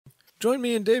Join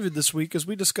me and David this week as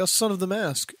we discuss Son of the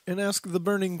Mask and ask the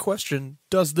burning question,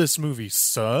 does this movie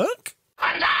suck?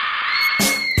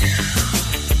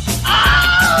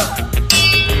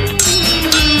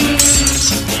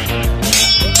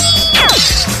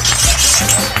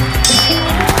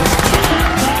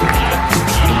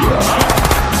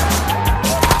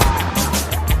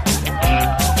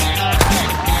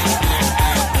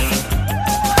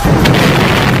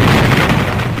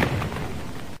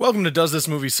 Welcome to Does This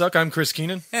Movie Suck? I'm Chris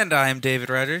Keenan. And I'm David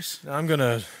Rogers. I'm going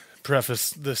to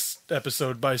preface this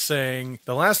episode by saying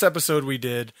the last episode we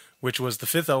did, which was The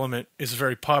Fifth Element, is a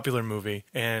very popular movie,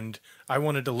 and I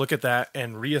wanted to look at that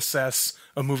and reassess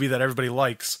a movie that everybody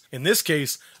likes. In this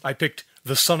case, I picked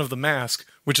The Son of the Mask,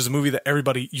 which is a movie that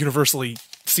everybody universally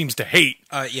seems to hate.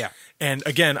 Yeah. And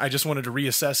again, I just wanted to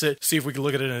reassess it, see if we could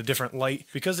look at it in a different light,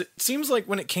 because it seems like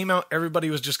when it came out, everybody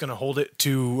was just going to hold it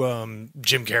to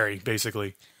Jim Carrey,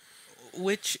 basically.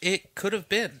 Which it could have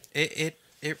been. It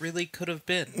really could have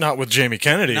been. Not with Jamie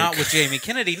Kennedy. Not with Jamie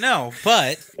Kennedy, no.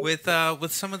 But with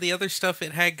some of the other stuff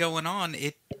it had going on,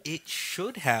 it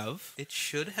should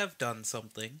have done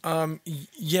something.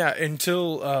 Yeah,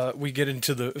 until we get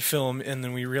into the film and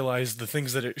then we realize the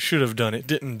things that it should have done, it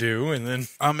didn't do, and then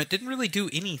it didn't really do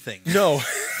anything. No.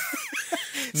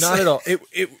 Not at all.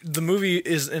 The movie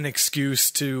is an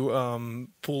excuse to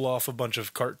pull off a bunch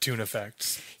of cartoon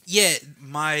effects. Yeah,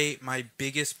 my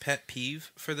biggest pet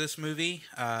peeve for this movie.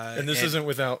 And this isn't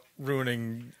without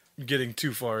getting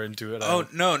too far into it. Oh,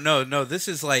 no. This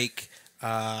is like...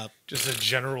 just a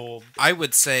general... I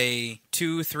would say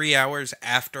 2-3 hours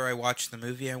after I watched the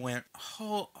movie, I went,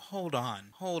 hold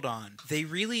on. They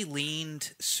really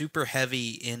leaned super heavy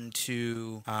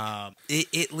into...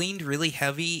 It leaned really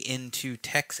heavy into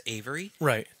Tex Avery.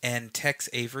 Right. And Tex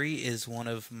Avery is one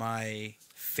of my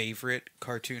favorite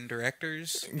cartoon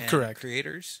directors and Correct.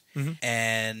 creators. Mm-hmm.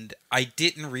 And I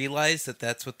didn't realize that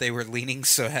that's what they were leaning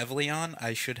so heavily on.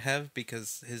 I should have,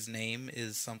 because his name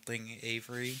is something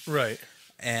Avery. Right.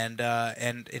 And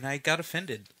I got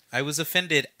offended. I was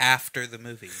offended after the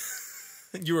movie.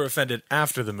 You were offended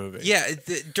after the movie. Yeah,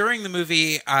 during the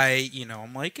movie,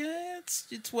 I'm like,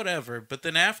 it's whatever. But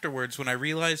then afterwards, when I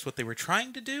realized what they were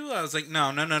trying to do, I was like,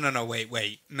 no,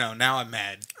 wait. No, now I'm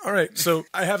mad. All right, so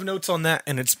I have notes on that,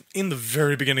 and it's in the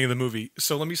very beginning of the movie.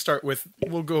 So let me start with,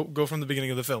 we'll go from the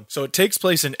beginning of the film. So it takes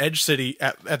place in Edge City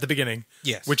at the beginning.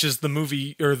 Yes. Which is the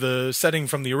movie, or the setting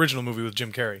from the original movie with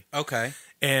Jim Carrey. Okay.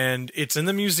 And it's in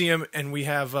the museum, and we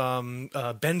have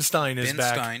Ben Stein is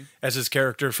back as his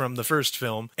character from the first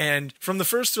film. And from the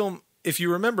first film, if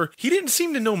you remember, he didn't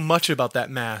seem to know much about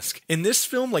that mask. In this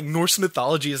film, like, Norse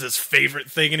mythology is his favorite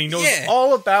thing, and he knows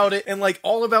all about it, and, like,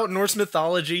 all about Norse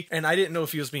mythology. And I didn't know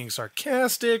if he was being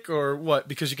sarcastic or what,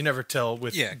 because you can never tell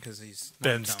with because he's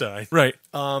Ben Stein. Right.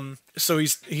 So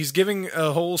he's giving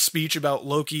a whole speech about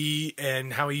Loki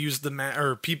and how he used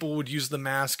or people would use the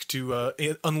mask to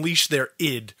unleash their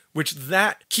id,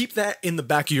 keep that in the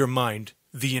back of your mind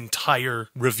the entire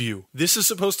review. This is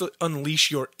supposed to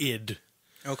unleash your id.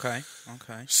 Okay.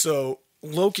 So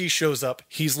Loki shows up.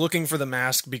 He's looking for the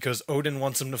mask because Odin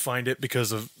wants him to find it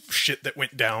because of shit that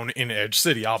went down in Edge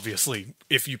City, obviously.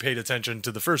 If you paid attention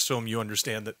to the first film, you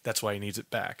understand that that's why he needs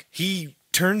it back. He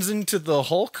turns into the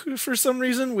Hulk for some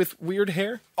reason with weird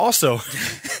hair. Also,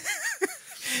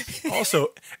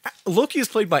 Loki is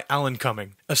played by Alan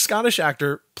Cumming, a Scottish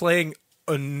actor playing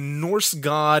a Norse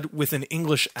god with an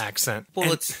English accent.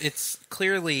 Well, it's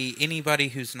clearly anybody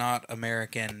who's not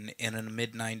American in a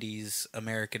mid-90s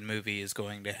American movie is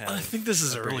going to have... I think this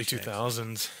is early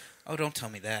 2000s. Oh, don't tell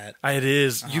me that. It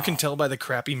is. You can tell by the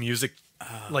crappy music.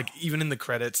 Like, even in the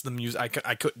credits, the music...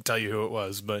 I couldn't tell you who it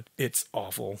was, but it's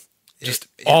awful. Just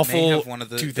awful. May have one of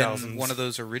 2000s. One of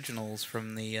those originals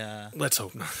from the... Let's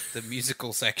hope not. The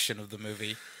musical section of the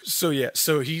movie. So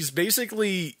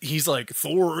he's like,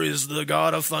 Thor is the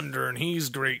god of thunder, and he's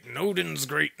great, and Odin's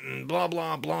great, and blah,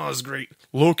 blah, blah is great.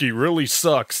 Loki really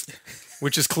sucks.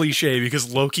 Which is cliche,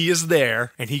 because Loki is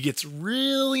there, and he gets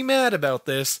really mad about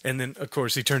this, and then, of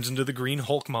course, he turns into the Green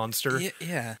Hulk monster.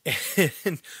 Yeah.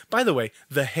 And, by the way,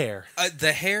 the hair.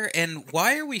 The hair, and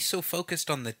why are we so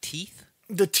focused on the teeth?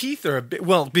 The teeth are a bit...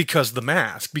 Well, because the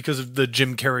mask, because of the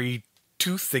Jim Carrey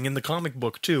tooth thing in the comic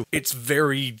book, too. It's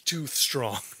very tooth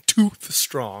strong.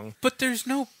 But there's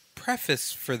no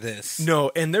preface for this.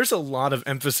 No, and there's a lot of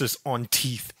emphasis on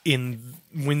teeth in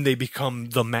when they become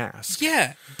the mask.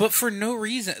 Yeah, but for no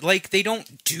reason. Like, they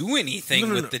don't do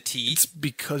anything with the teeth. It's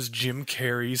because Jim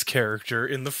Carrey's character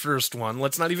in the first one,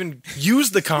 let's not even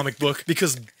use the comic book,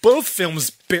 because both films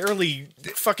barely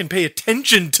fucking pay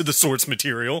attention to the source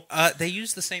material. They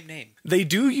use the same name. They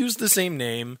do use the same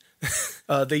name.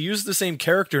 They use the same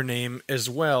character name as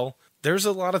well. There's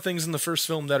a lot of things in the first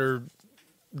film that are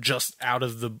just out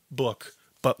of the book,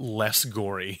 but less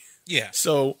gory. Yeah.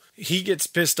 So he gets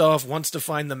pissed off, wants to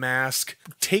find the mask,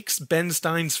 takes Ben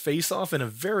Stein's face off in a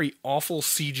very awful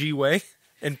CG way,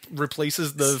 and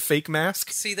replaces the fake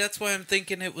mask. See, that's why I'm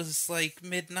thinking it was like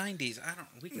mid-90s.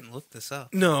 We can look this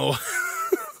up. No.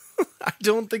 I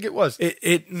don't think it was.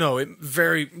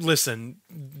 Listen,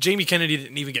 Jamie Kennedy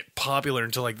didn't even get popular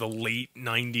until like the late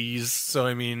 90s. So,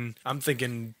 I mean, I'm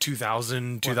thinking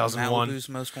 2000, 2001. Malibu's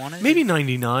Most Wanted? Maybe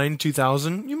 99,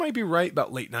 2000. You might be right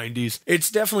about late 90s.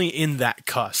 It's definitely in that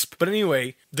cusp. But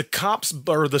anyway, the cops,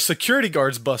 or the security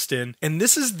guards bust in, and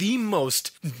this is the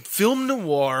most film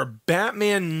noir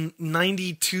Batman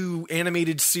 92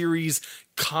 animated series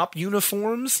cop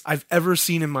uniforms I've ever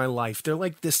seen in my life. They're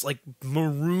like this like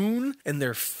maroon, and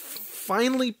they're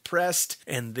finely pressed,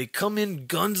 and they come in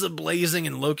guns a-blazing,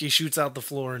 and Loki shoots out the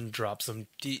floor and drops them.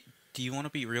 Do you want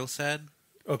to be real sad?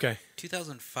 Okay.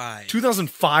 2005.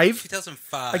 2005?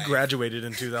 2005. I graduated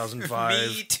in 2005.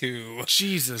 Me too.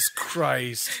 Jesus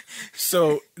Christ.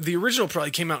 So the original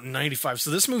probably came out in 95, so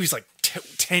this movie's like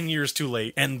 10 years too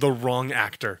late, and the wrong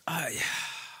actor.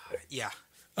 Yeah.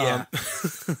 Yeah.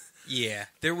 Yeah,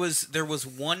 there was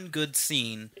one good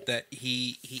scene that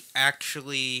he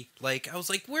actually, like, I was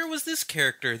like, where was this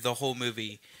character the whole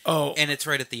movie? Oh. And it's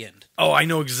right at the end. Oh, I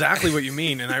know exactly what you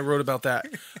mean, and I wrote about that.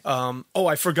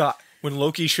 I forgot. When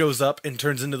Loki shows up and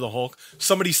turns into the Hulk,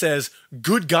 somebody says,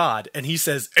 "Good God," and he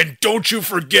says, "And don't you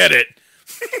forget it."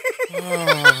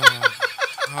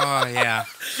 Oh yeah.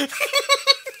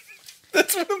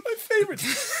 That's one of my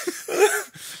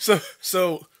favorites.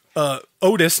 So,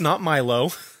 Otis, not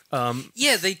Milo.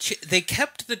 Yeah, they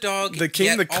kept the dog,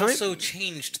 also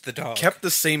changed the dog. Kept the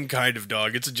same kind of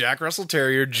dog. It's a Jack Russell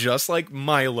Terrier, just like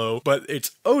Milo, but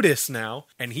it's Otis now,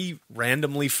 and he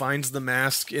randomly finds the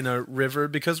mask in a river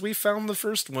because we found the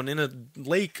first one in a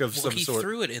lake of some sort. He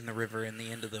threw it in the river in the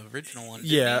end of the original one.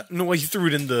 Yeah, no, he threw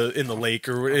it in the lake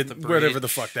or whatever the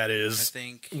fuck that is. I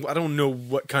think. I don't know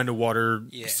what kind of water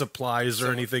supplies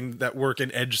or anything that work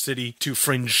in Edge City to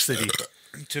Fringe City.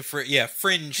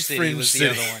 Fringe City was the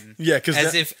other one. Yeah,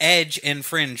 because if Edge and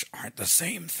Fringe aren't the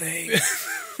same thing.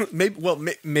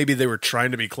 maybe they were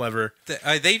trying to be clever.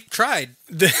 They tried.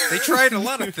 They tried a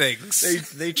lot of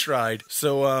things. They tried.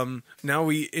 So now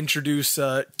we introduce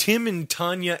Tim and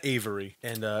Tanya Avery.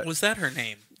 And was that her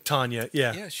name? Tanya,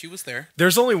 yeah. Yeah, she was there.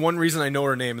 There's only one reason I know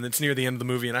her name, and it's near the end of the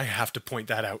movie, and I have to point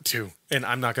that out, too. And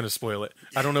I'm not going to spoil it.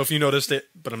 I don't know if you noticed it,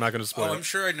 but I'm not going to spoil it. Oh, I'm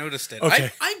sure I noticed it. Okay.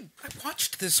 I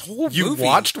watched this whole movie. You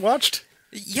watched?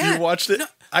 Yeah. You watched it? No,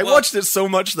 I watched it so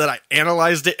much that I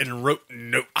analyzed it and wrote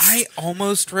notes. I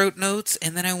almost wrote notes,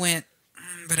 and then I went,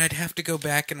 but I'd have to go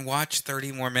back and watch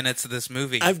 30 more minutes of this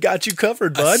movie. I've got you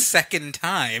covered, bud. A second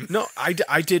time. No,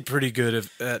 I did pretty good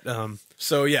at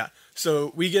so yeah.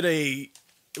 So we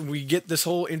get this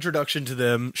whole introduction to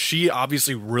them. She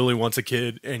obviously really wants a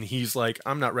kid, and he's like,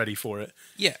 I'm not ready for it.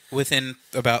 Yeah, within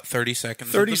about 30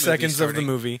 seconds. 30 seconds of the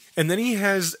movie. And then he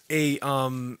has a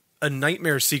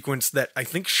nightmare sequence that I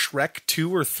think Shrek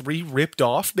 2 or 3 ripped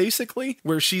off, basically,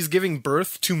 where she's giving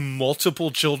birth to multiple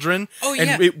children,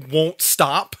 and it won't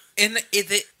stop. And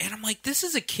I'm like, this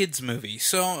is a kid's movie.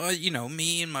 So,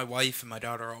 me and my wife and my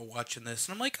daughter are all watching this.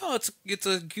 And I'm like, oh, it's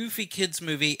a goofy kid's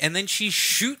movie. And then she's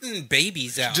shooting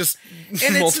babies out.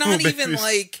 And it's not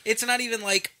even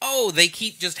like, oh, they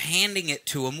keep just handing it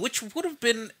to him, which would have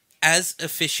been as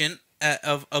efficient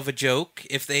of a joke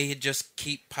if they had just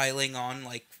keep piling on,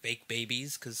 like, fake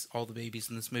babies, because all the babies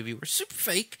in this movie were super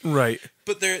fake. Right.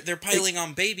 But they're piling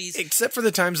on babies. Except for the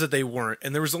times that they weren't.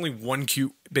 And there was only one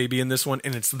cute baby in this one,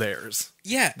 and it's theirs.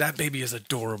 Yeah. That baby is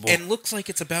adorable. And looks like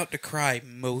it's about to cry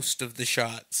most of the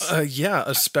shots. Yeah,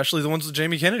 especially the ones with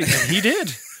Jamie Kennedy. And he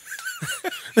did.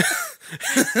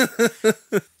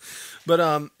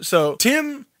 But, so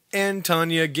Tim and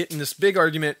Tanya get in this big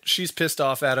argument. She's pissed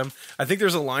off at him. I think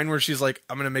there's a line where she's like,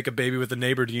 I'm going to make a baby with a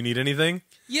neighbor. Do you need anything?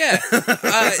 Yeah.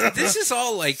 This is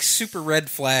all like super red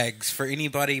flags for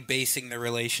anybody basing their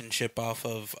relationship off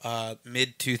of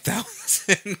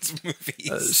mid-2000s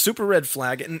movies. Super red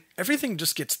flag. And everything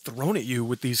just gets thrown at you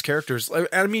with these characters.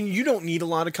 I mean, you don't need a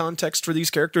lot of context for these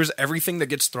characters. Everything that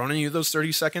gets thrown at you those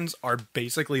 30 seconds are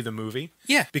basically the movie.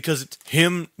 Yeah. Because it's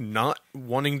him not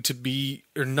wanting to be,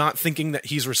 or not thinking that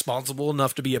he's responsible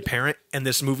enough to be a parent, and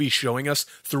this movie showing us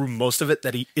through most of it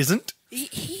that he isn't.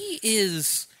 He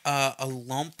is a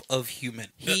lump of human.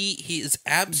 He is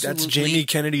absolutely... That's Jamie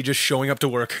Kennedy just showing up to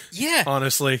work. Yeah.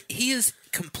 Honestly. He is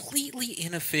completely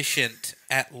inefficient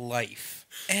at life.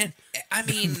 And, I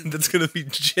mean... That's going to be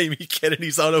Jamie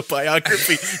Kennedy's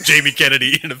autobiography. Jamie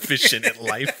Kennedy, inefficient at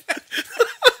life.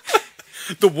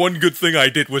 The one good thing I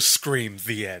did was scream.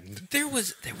 The end. There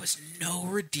was no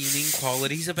redeeming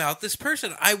qualities about this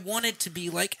person. I wanted to be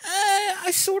like, I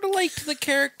sort of liked the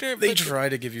character. They try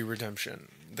to give you redemption.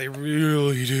 They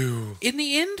really do. In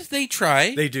the end, they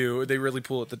try. They do. They really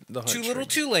pull at the Too little,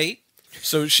 too late.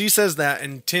 So she says that,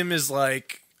 and Tim is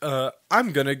like,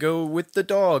 I'm going to go with the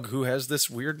dog who has this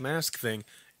weird mask thing.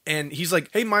 And he's like,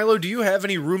 hey, Milo, do you have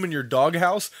any room in your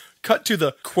doghouse? Cut to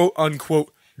the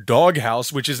quote-unquote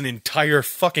doghouse, which is an entire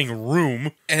fucking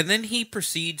room. And then he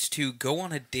proceeds to go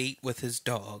on a date with his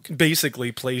dog.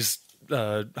 Basically plays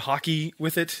hockey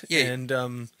with it. Yeah.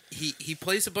 And he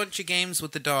plays a bunch of games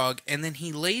with the dog, and then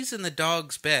he lays in the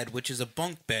dog's bed, which is a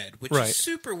bunk bed, which is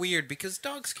super weird because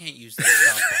dogs can't use that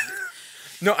stop bunk.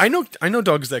 No, I know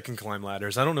dogs that can climb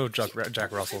ladders. I don't know if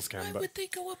Jack Russells can. Why but would they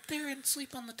go up there and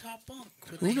sleep on the top bunk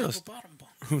when Who they knows? have a bottom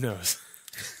bunk? Who knows?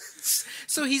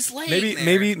 So he's laying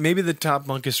there. Maybe the top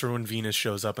bunk is for when Venus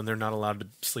shows up and they're not allowed to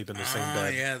sleep in the same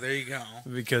bed. Yeah, there you go.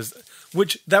 Because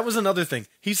that was another thing.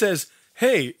 He says,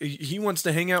 hey, he wants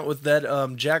to hang out with that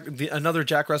another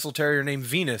Jack Russell Terrier named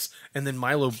Venus, and then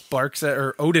Milo barks at,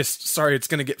 or Otis. Sorry, it's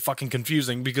gonna get fucking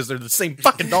confusing because they're the same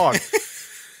fucking dog.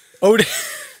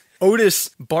 Otis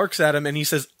barks at him and he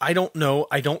says, I don't know,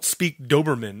 I don't speak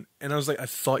Doberman. And I was like, I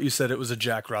thought you said it was a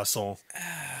Jack Russell.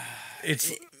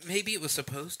 Maybe it was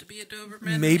supposed to be a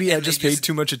Doberman. Maybe I just paid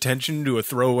too much attention to a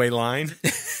throwaway line.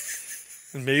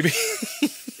 Maybe.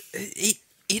 It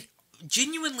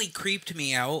genuinely creeped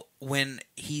me out when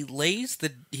he lays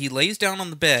down on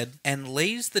the bed and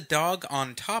lays the dog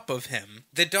on top of him.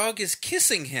 The dog is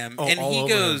kissing him, and he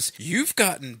goes, "You've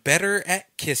gotten better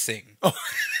at kissing." Oh.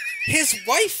 His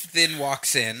wife then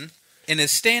walks in and is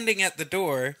standing at the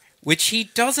door, which he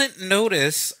doesn't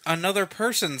notice another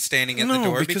person standing at the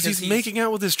door because he's making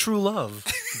out with his true love,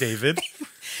 David.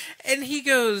 And he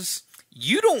goes,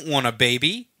 "You don't want a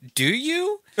baby, do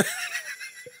you?"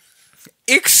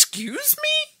 Excuse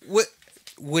me?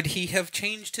 Would he have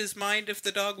changed his mind if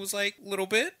the dog was like, little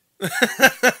bit?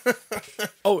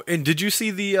 Oh, and did you see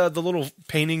the little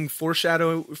painting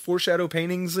foreshadow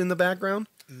paintings in the background?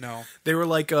 No. They were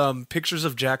like pictures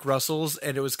of Jack Russells,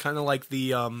 and it was kind of like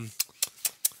the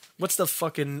what's the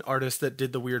fucking artist that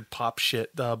did the weird pop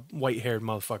shit? The white-haired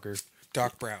motherfucker.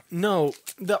 Doc Brown. No,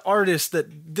 the artist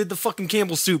that did the fucking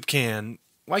Campbell soup can.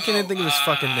 Why can't I think of his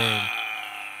fucking name?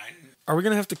 Are we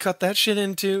gonna have to cut that shit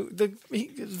into the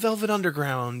Velvet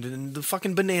Underground and the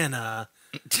fucking banana?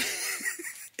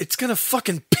 It's gonna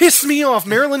fucking piss me off.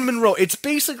 Marilyn Monroe. It's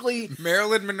basically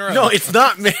Marilyn Monroe. No, it's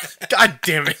not. God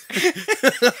damn it.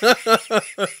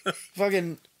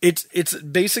 Fucking. It's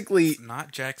basically it's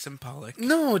not Jackson Pollock.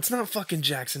 No, it's not fucking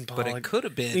Jackson Pollock. But it could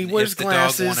have been. He wears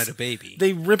glasses. The dog wanted a baby.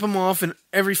 They rip him off in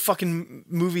every fucking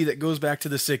movie that goes back to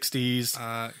the 60s.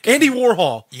 Andy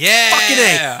Warhol. Yeah. Fucking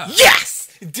A. Yes.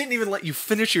 It didn't even let you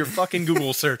finish your fucking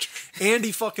Google search.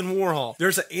 Andy fucking Warhol.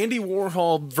 There's an Andy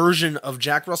Warhol version of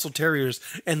Jack Russell Terriers,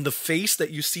 and the face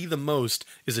that you see the most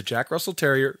is a Jack Russell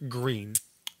Terrier green.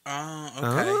 Oh,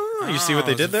 okay. Oh, you see what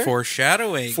they did there?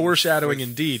 Foreshadowing. Foreshadowing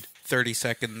indeed. 30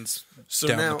 seconds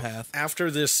down the path.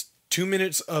 After this 2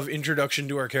 minutes of introduction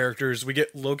to our characters, we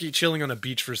get Loki chilling on a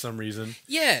beach for some reason.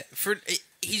 Yeah,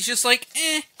 he's just like,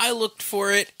 I looked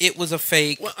for it. It was a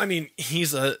fake. Well, I mean,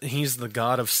 he's the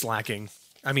god of slacking.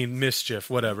 I mean, mischief,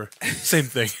 whatever. Same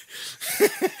thing.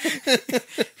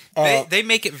 They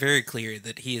make it very clear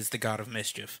that he is the god of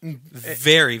mischief.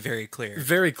 Very, very clear.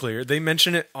 Very clear. They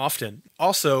mention it often.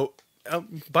 Also,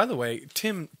 by the way,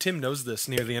 Tim knows this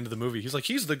near the end of the movie. He's like,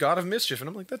 he's the god of mischief. And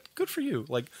I'm like, that's good for you.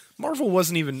 Like, Marvel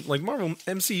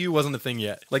MCU wasn't a thing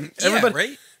yet. Like, everybody,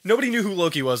 right? Nobody knew who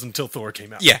Loki was until Thor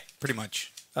came out. Yeah, pretty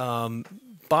much.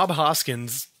 Bob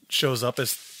Hoskins shows up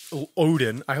as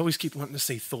Odin. I always keep wanting to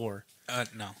say Thor.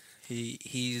 No.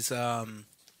 He's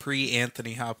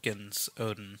pre-Anthony Hopkins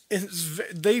Odin.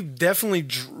 They definitely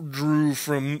drew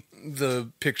from the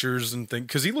pictures and things,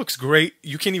 because he looks great.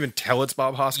 You can't even tell it's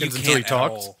Bob Hoskins until he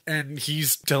talks. And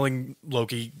he's telling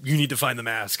Loki, you need to find the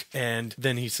mask. And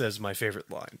then he says my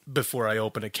favorite line, before I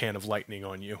open a can of lightning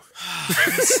on you.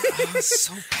 That's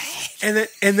so bad.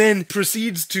 And then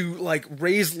proceeds to like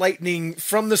raise lightning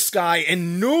from the sky,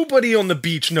 and nobody on the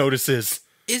beach notices.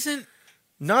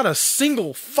 Not a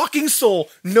single fucking soul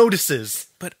notices.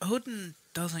 But Odin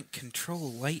doesn't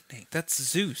control lightning. That's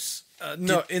Zeus.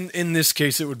 No, in this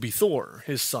case, it would be Thor,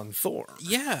 his son Thor.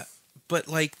 Yeah, but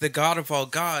like the god of all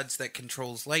gods that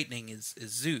controls lightning is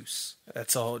Zeus.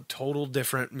 That's a total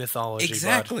different mythology.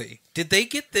 Exactly. Bud. Did they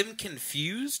get them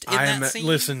confused in that scene?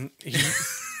 Listen,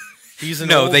 he's an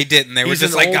no, old, they didn't. They were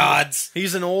just like gods.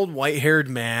 He's an old white-haired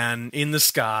man in the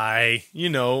sky. You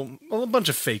know, a bunch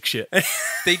of fake shit.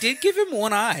 They did give him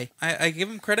one eye. I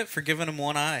give him credit for giving him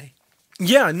one eye.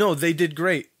 Yeah, no, they did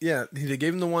great. Yeah, they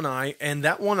gave him the one eye, and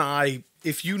that one eye,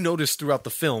 if you notice throughout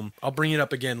the film, I'll bring it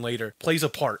up again later, plays a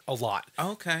part a lot.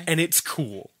 Okay. And it's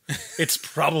cool. It's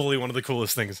probably one of the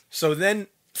coolest things. So then,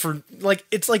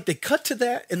 it's like they cut to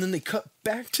that, and then they cut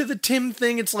back to the Tim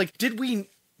thing. It's like, did we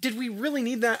really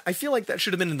need that? I feel like that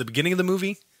should have been in the beginning of the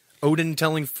movie. Odin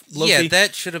telling Loki. Yeah,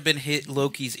 that should have been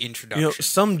Loki's introduction. You know,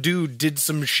 some dude did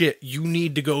some shit. You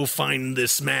need to go find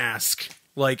this mask.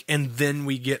 And then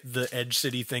we get the Edge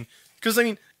City thing. Because, I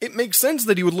mean, it makes sense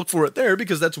that he would look for it there,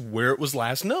 because that's where it was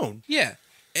last known. Yeah.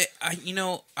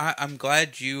 I'm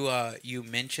glad you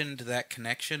mentioned that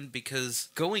connection, because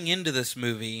going into this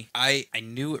movie, I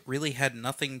knew it really had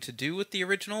nothing to do with the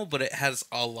original, but it has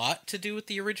a lot to do with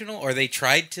the original, or they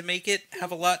tried to make it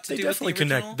have a lot to do with the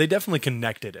original. They definitely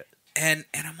connected it. And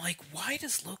I'm like, why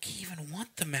does Loki even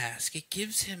want the mask? It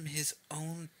gives him his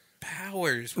own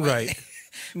powers. Right.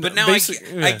 But now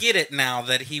I get it now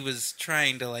that he was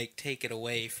trying to like take it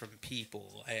away from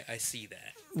people. I see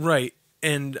that. Right.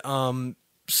 And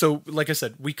so like I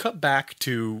said, we cut back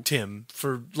to Tim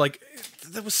for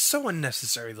that was so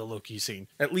unnecessary, the Loki scene.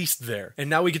 At least there. And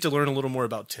now we get to learn a little more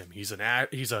about Tim. He's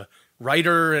a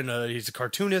writer and he's a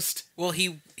cartoonist. Well,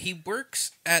 he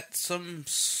works at some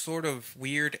sort of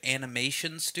weird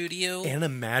animation studio.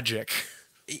 Animagic.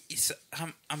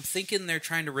 I'm thinking they're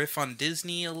trying to riff on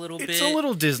Disney a little bit. It's a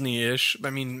little Disney-ish. I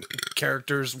mean,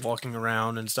 characters walking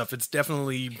around and stuff. It's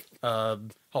definitely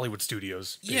Hollywood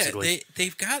Studios, basically. Yeah,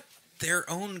 they've got their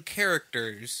own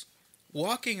characters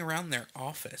walking around their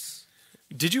office.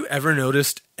 Did you ever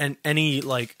notice any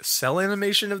cell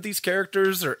animation of these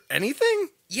characters or anything?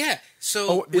 Yeah.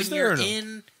 So when you're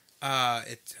in, I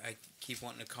keep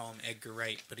wanting to call him Edgar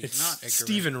Wright, but he's not Edgar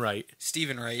Stephen Wright.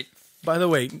 Stephen Wright. By the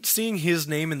way, seeing his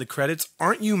name in the credits,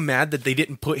 aren't you mad that they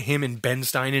didn't put him and Ben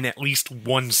Stein in at least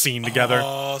one scene together?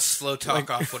 Oh, Slow Talk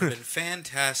Off would have been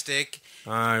fantastic.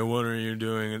 Hi, what are you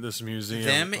doing at this museum?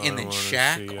 Them and then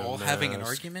Shaq all having an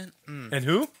argument. Mm. And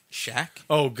who? Shaq.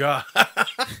 Oh, God.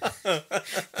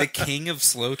 The king of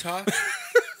Slow Talk.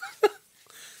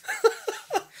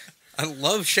 I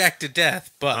love Shaq to death,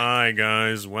 but... Hi,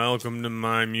 guys. Welcome to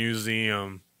my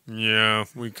museum. Yeah,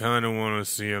 we kind of want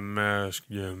to see a mask.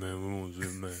 Yeah, man, we want to see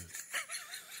a mask.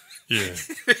 Yeah.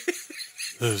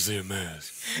 Let's see a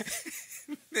mask.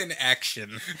 Then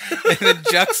action. And then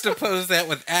juxtapose that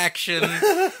with action.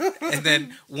 And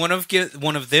then one of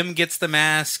them gets the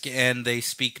mask and they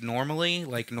speak normally,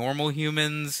 like normal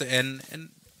humans. And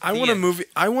I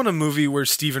want a movie where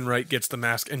Stephen Wright gets the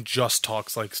mask and just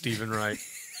talks like Stephen Wright.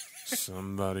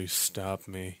 Somebody stop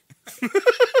me.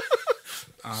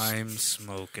 I'm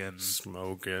smoking.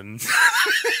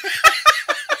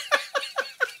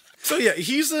 So yeah,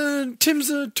 Tim's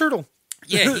a turtle.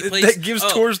 Yeah, he plays that gives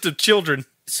tours to children.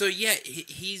 So yeah,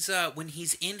 he's when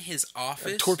he's in his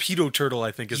office, a torpedo turtle,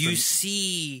 I think is. You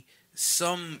see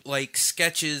some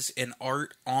sketches and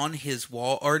art on his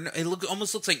wall, or it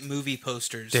almost looks like movie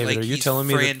posters. David, are you telling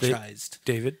me franchised.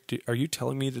 Are you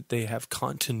telling me that they have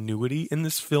continuity in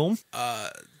this film?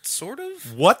 Sort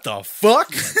of. What the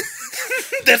fuck?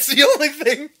 That's the only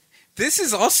thing. This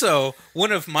is also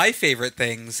one of my favorite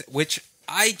things, which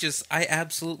I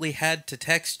absolutely had to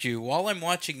text you while I'm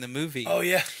watching the movie. Oh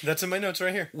yeah, that's in my notes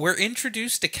right here. We're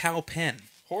introduced to Cal Penn.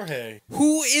 Jorge.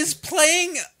 Who is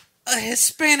playing a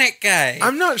Hispanic guy.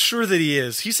 I'm not sure that he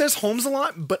is. He says Holmes a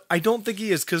lot, but I don't think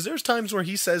he is, because there's times where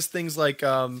he says things like,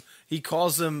 he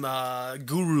calls him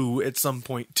Guru at some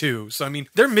point too. So I mean,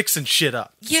 they're mixing shit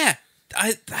up. Yeah.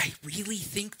 I really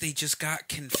think they just got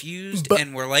confused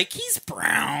and were like, he's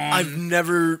brown. I've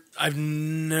never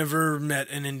met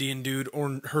an Indian dude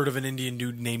or heard of an Indian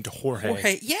dude named Jorge.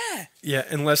 Jorge, yeah. Yeah,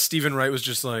 unless Stephen Wright was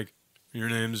just like, your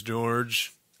name's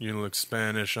George, You look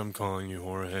Spanish. I'm calling you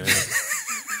Jorge.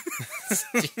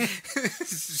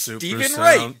 Stephen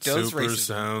Wright does super racism.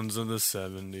 sounds of the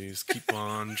 70s. Keep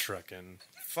on trucking.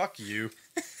 Fuck you.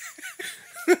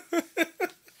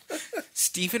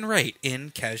 Stephen Wright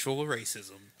in Casual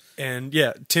Racism. And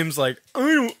yeah, Tim's like,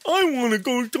 I want to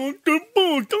go talk to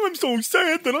Buck. I'm so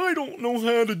sad that I don't know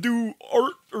how to do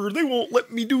art, or they won't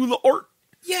let me do the art.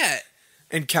 Yeah.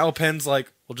 And Cal Penn's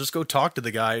like, well, just go talk to the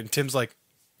guy. And Tim's like,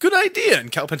 good idea.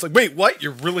 And Cal Penn's like, wait, what?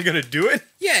 You're really going to do it?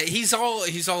 Yeah, he's all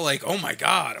like, oh my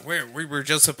god, we were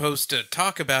just supposed to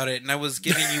talk about it, and I was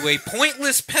giving you a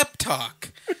pointless pep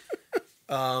talk.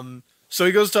 So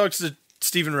he goes talks to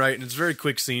Stephen Wright, and it's a very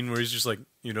quick scene where he's just like,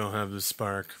 you don't have the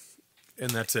spark.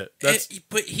 And that's it.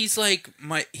 But he's like,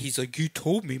 you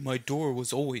told me my door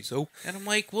was always open. And I'm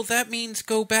like, well, that means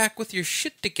go back with your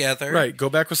shit together. Right, go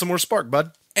back with some more spark,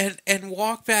 bud. And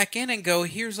walk back in and go,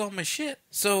 here's all my shit.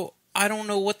 So I don't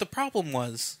know what the problem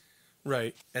was.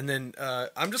 Right. And then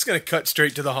I'm just going to cut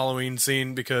straight to the Halloween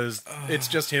scene because it's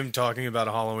just him talking about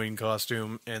a Halloween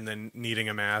costume and then needing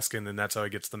a mask, and then that's how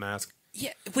he gets the mask.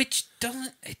 Yeah, which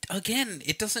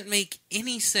it doesn't make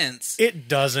any sense. It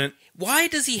doesn't. Why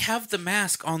does he have the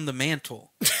mask on the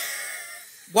mantle?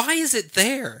 Why is it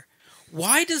there?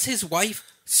 Why does his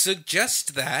wife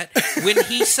suggest that when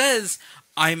he says,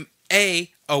 I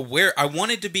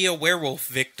wanted to be a werewolf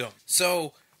victim.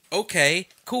 So, okay,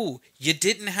 cool. You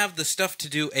didn't have the stuff to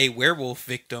do a werewolf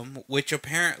victim, which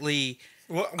apparently...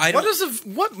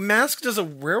 What mask does a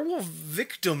werewolf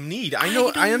victim need?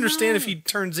 I understand if he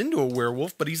turns into a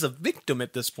werewolf, but he's a victim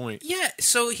at this point. Yeah,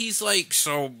 so he's like,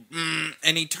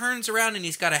 and he turns around and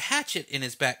he's got a hatchet in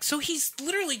his back. So he's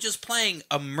literally just playing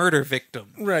a murder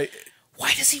victim. Right.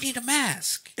 Why does he need a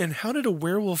mask? And how did a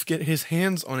werewolf get his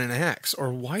hands on an axe?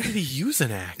 Or why did he use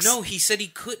an axe? No, he said he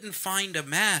couldn't find a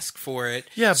mask for it.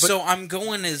 Yeah, but... So I'm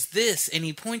going as this, and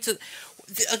he points at...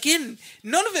 Again,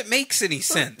 none of it makes any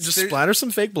sense. Just splatter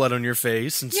some fake blood on your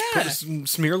face and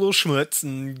smear a little schmutz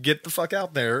and get the fuck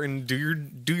out there and do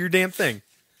your damn thing.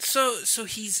 So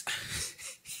he's...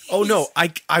 Oh no,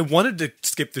 I wanted to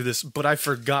skip through this, but I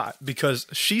forgot because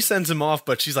she sends him off,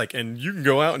 but she's like, and you can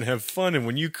go out and have fun, and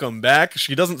when you come back,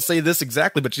 she doesn't say this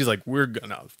exactly, but she's like, we're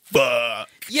gonna fuck.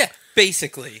 Yeah,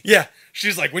 basically. Yeah,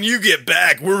 she's like, when you get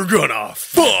back, we're gonna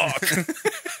fuck.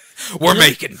 We're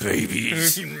making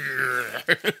babies.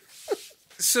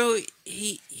 So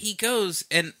he goes,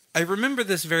 and I remember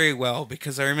this very well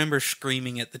because I remember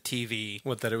screaming at the TV.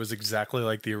 What, that it was exactly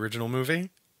like the original movie?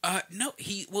 No,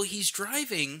 he's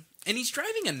driving, and he's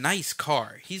driving a nice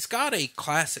car. He's got a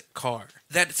classic car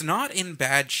that's not in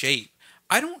bad shape.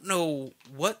 I don't know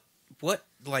what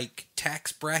like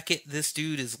tax bracket this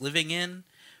dude is living in,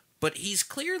 but he's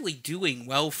clearly doing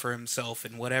well for himself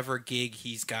in whatever gig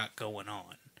he's got going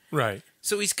on. Right.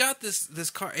 So he's got this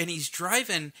car, and he's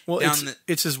driving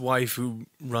it's his wife who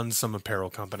runs some apparel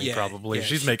company, probably. Yeah,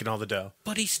 she's making all the dough.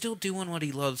 But he's still doing what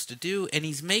he loves to do, and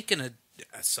he's making a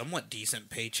somewhat decent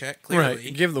paycheck, clearly.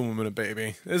 Right. Give the woman a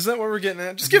baby. Is that what we're getting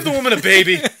at? Just give the woman a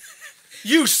baby.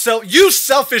 You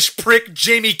selfish prick,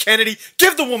 Jamie Kennedy.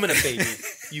 Give the woman a baby.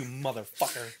 You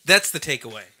motherfucker. That's the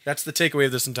takeaway. That's the takeaway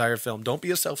of this entire film. Don't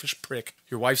be a selfish prick.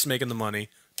 Your wife's making the money.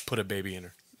 Put a baby in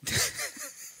her.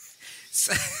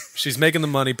 She's making the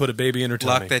money. Put a baby in her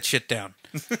tummy. Lock that shit down.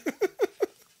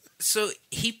 So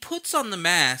he puts on the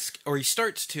mask, or he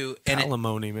starts to.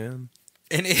 Alimony, man.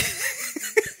 And it...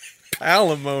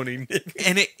 Alimony.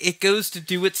 And it goes to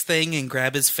do its thing and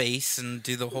grab his face and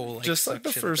do the whole just like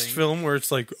the first thing. film where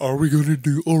it's like, are we gonna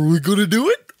do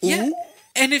it? Yeah. Ooh.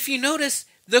 And if you notice,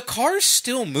 the car's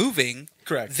still moving.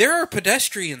 Correct. There are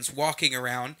pedestrians walking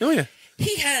around. Oh yeah.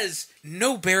 He has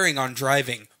no bearing on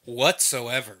driving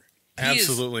whatsoever.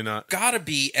 Absolutely not. Gotta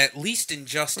be at least in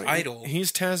just idle.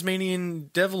 He's Tasmanian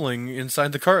deviling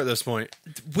inside the car at this point.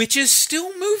 Which is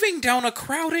still moving down a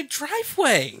crowded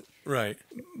driveway. Right.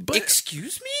 But,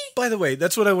 excuse me? By the way,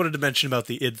 that's what I wanted to mention about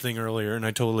the id thing earlier, and I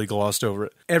totally glossed over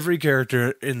it. Every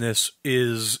character in this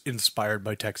is inspired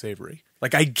by Tex Avery.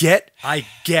 Like, I get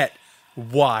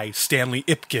why Stanley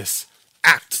Ipkiss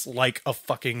acts like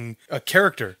a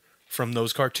character from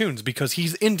those cartoons, because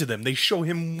he's into them. They show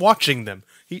him watching them.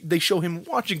 They show him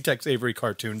watching Tex Avery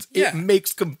cartoons. Yeah. It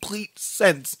makes complete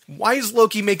sense. Why is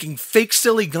Loki making fake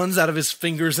silly guns out of his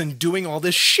fingers and doing all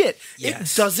this shit?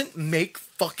 Yes. It doesn't make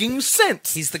fucking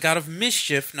sense. He's the god of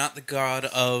mischief, not the god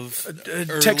of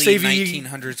early Tex Avery,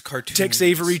 1900s cartoons. Tex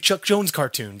Avery, Chuck Jones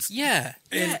cartoons. Yeah.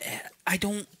 I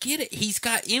don't get it. He's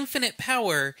got infinite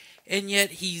power, and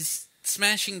yet he's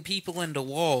smashing people into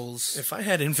walls. If I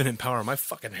had infinite power, my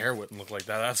fucking hair wouldn't look like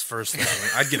that. That's the first thing.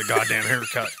 I'd get a goddamn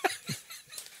haircut.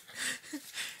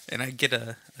 And I get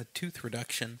a tooth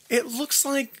reduction. It looks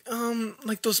like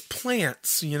those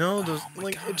plants, you know? Those,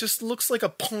 God. It just looks like a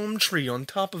palm tree on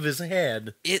top of his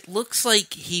head. It looks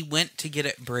like he went to get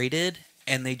it braided,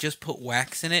 and they just put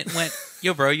wax in it and went,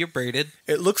 yo, bro, you're braided.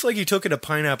 It looks like he took it a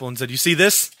pineapple and said, you see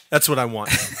this? That's what I want.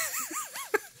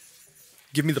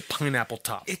 Give me the pineapple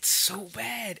top. It's so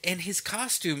bad. And his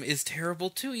costume is terrible,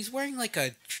 too. He's wearing like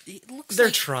a...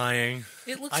 They're trying.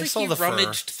 It looks like he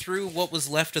rummaged through what was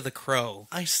left of the crow.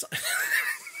 I saw...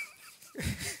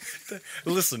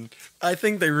 Listen, I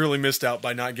think they really missed out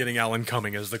by not getting Alan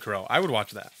Cumming as the crow. I would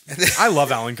watch that. I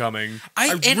love Alan Cumming.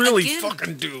 I really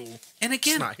fucking do. And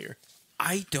again... It's not here.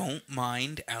 I don't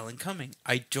mind Alan Cumming.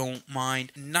 I don't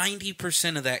mind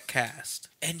 90% of that cast.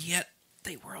 And yet,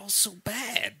 they were all so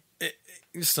bad.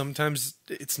 Sometimes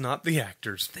it's not the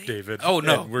actors, David. Oh,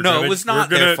 no. It was not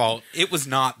their fault. It was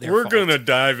not their fault. We're going to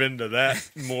dive into that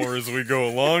more as we go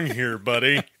along here,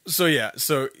 buddy. So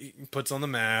he puts on the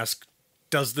mask,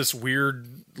 does this weird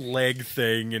leg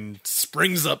thing, and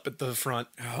springs up at the front.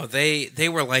 Oh, they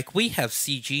were like, we have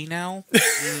CG now.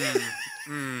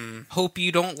 Hope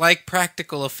you don't like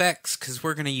practical effects, because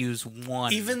we're going to use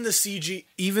one. Even the CG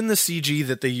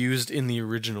that they used in the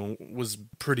original was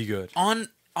pretty good.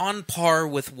 On par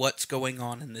with what's going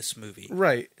on in this movie.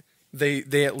 Right.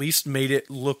 They at least made it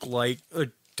look like a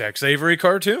Tex Avery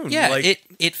cartoon. Yeah,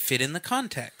 it fit in the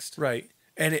context. Right.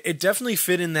 And it definitely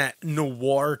fit in that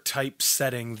noir type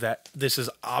setting that this is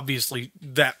obviously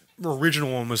that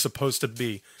original one was supposed to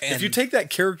be. And if you take that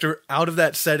character out of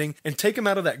that setting and take him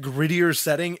out of that grittier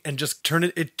setting and just turn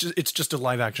it's just a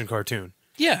live action cartoon.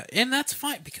 Yeah, and that's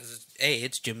fine because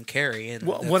it's Jim Carrey. And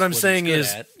what I'm saying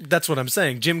is, that's what I'm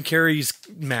saying. Jim Carrey's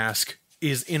mask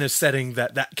is in a setting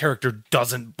that character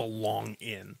doesn't belong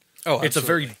in. Oh, absolutely. It's a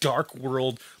very dark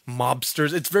world,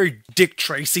 mobsters. It's very Dick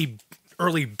Tracy,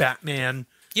 early Batman.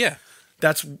 Yeah.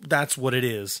 That's what it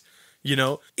is. You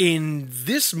know, in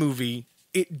this movie,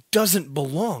 it doesn't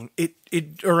belong.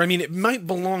 It might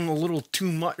belong a little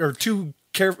too much or too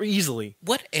easily.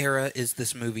 What era is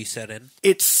this movie set in?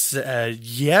 It's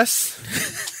yes.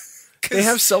 They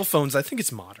have cell phones. I think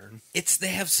it's modern. They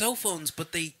have cell phones,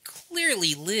 but they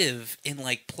clearly live in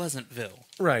like Pleasantville.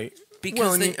 Right.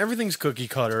 Because everything's cookie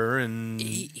cutter, and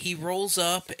he rolls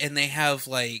up, and they have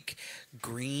like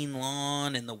green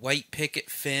lawn and the white picket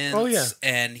fence. Oh yeah,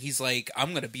 and he's like,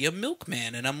 "I'm gonna be a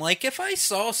milkman," and I'm like, if I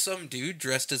saw some dude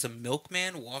dressed as a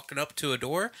milkman walking up to a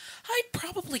door, I'd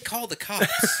probably call the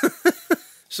cops.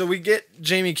 So we get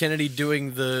Jamie Kennedy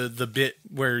doing the bit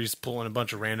where he's pulling a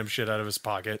bunch of random shit out of his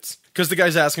pockets because the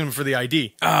guy's asking him for the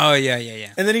ID. Oh yeah.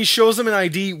 And then he shows him an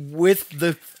ID with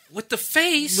the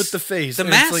face. The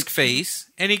mask face.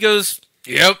 And he goes,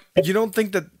 yep. You don't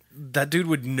think that dude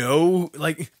would know?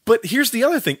 But here's the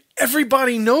other thing.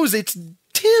 Everybody knows it's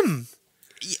Tim.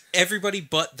 Everybody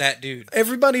but that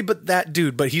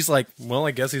dude. But he's like, well,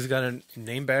 I guess he's got a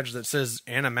name badge that says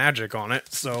Anna Magic on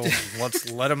it, so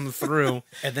let's let him through.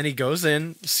 And then he goes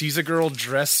in, sees a girl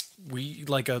dressed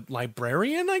like a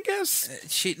librarian, I guess?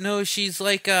 She's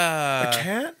like a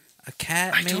cat? A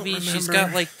cat, maybe. She's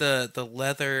got like the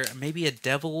leather, maybe a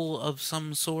devil of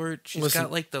some sort. She's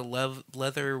got like the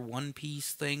leather one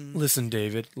piece thing. Listen,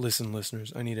 David. Listen,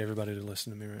 listeners. I need everybody to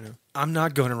listen to me right now. I'm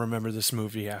not going to remember this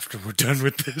movie after we're done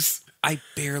with this. I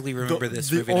barely remember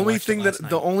this movie.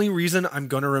 The only reason I'm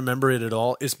going to remember it at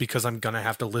all is because I'm going to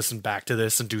have to listen back to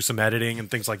this and do some editing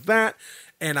and things like that.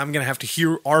 And I'm going to have to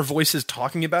hear our voices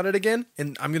talking about it again.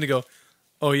 And I'm going to go,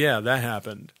 oh yeah, that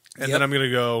happened. And then I'm going to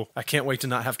go, I can't wait to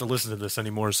not have to listen to this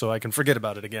anymore so I can forget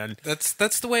about it again.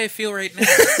 That's the way I feel right now.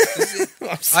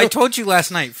 I told you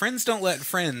last night, friends don't let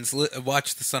friends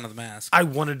watch The Son of the Mask. I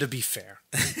wanted to be fair.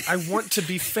 I want to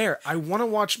be fair. I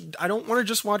don't want to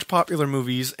just watch popular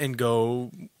movies and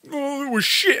go, oh, it was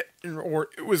shit, or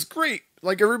it was great,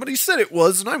 like everybody said it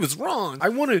was, and I was wrong. I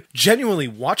want to genuinely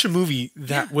watch a movie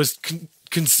that was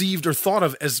conceived or thought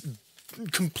of as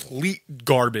complete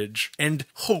garbage and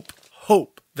hope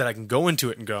that I can go into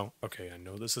it and go, okay, I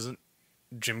know this isn't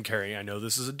Jim Carrey. I know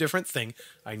this is a different thing.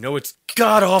 I know it's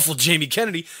god-awful Jamie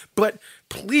Kennedy, but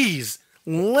please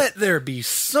let there be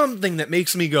something that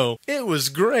makes me go, it was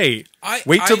great.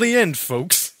 Wait till the end,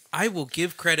 folks. I will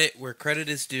give credit where credit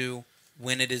is due,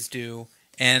 when it is due,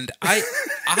 and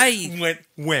when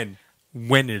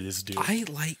it is due. I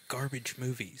like garbage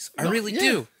movies. I really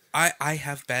do. I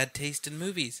have bad taste in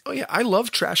movies. Oh yeah, I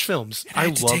love trash films. I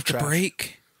had to take a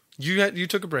break. You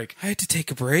took a break. I had to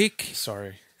take a break.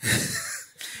 Sorry.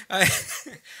 I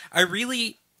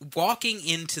really, walking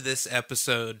into this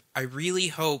episode, I really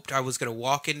hoped I was going to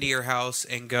walk into your house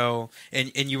and go,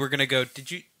 and you were going to go, did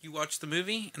you watch the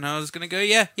movie? And I was going to go,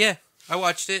 yeah. I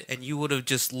watched it, and you would have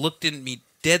just looked at me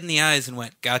dead in the eyes and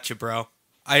went, "Gotcha, bro.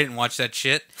 I didn't watch that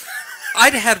shit."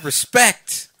 I'd had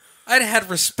respect. I'd had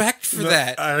respect for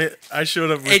that. I showed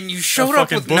up with and you showed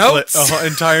up with booklet, notes? An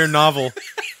entire novel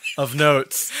of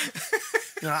notes.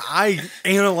 I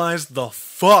analyzed the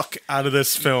fuck out of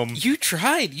this film. You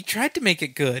tried. You tried to make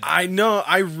it good. I know.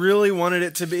 I really wanted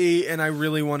it to be, and I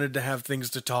really wanted to have things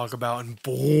to talk about, and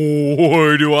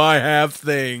boy, do I have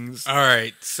things. All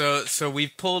right. So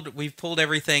we've pulled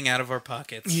everything out of our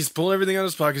pockets. He's pulled everything out of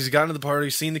his pockets. He's gotten to the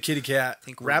party, seen the kitty cat. I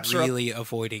think we're really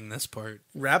avoiding this part.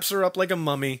 Wraps her up like a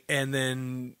mummy, and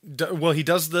then, he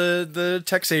does the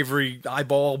Tex Avery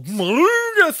eyeball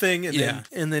thing,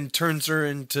 and then turns her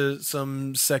into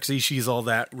some sexy, she's all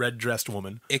that red-dressed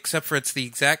woman. Except for it's the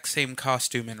exact same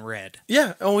costume in red.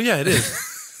 Yeah. Oh, yeah, it is.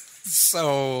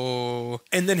 So...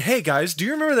 And then, hey, guys, do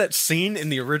you remember that scene in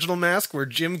the original Mask where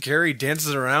Jim Carrey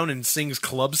dances around and sings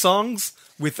club songs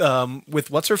with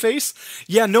what's-her-face?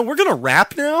 Yeah, no, we're gonna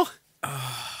rap now?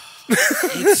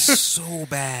 It's so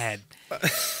bad.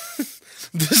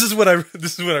 This is what I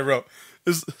wrote.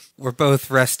 We're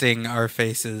both resting our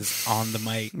faces on the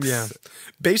mics. Yeah.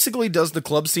 Basically does the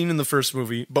club scene in the first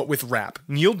movie, but with rap,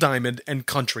 Neil Diamond, and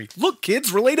country. Look,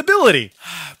 kids, relatability.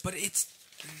 But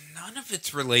none of it's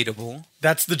relatable.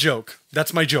 That's the joke.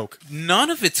 That's my joke.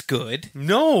 None of it's good.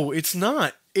 No, it's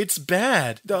not. It's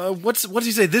bad. What does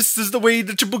he say? This is the way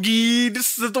that you boogie.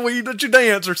 This is the way that you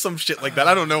dance, or some shit like that.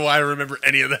 I don't know why I remember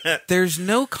any of that. There's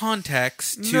no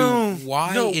context to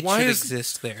why it should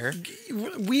exist there.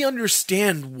 We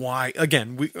understand why.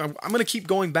 Again, I'm going to keep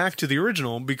going back to the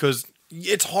original because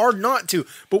it's hard not to.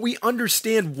 But we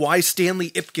understand why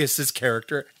Stanley Ipkiss's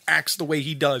character acts the way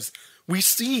he does. We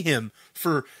see him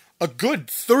for a good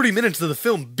 30 minutes of the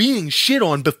film being shit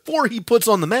on before he puts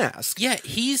on the mask. Yeah,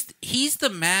 he's the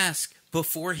mask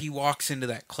before he walks into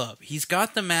that club. He's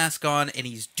got the mask on and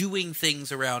he's doing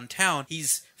things around town.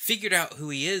 He's figured out who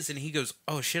he is and he goes,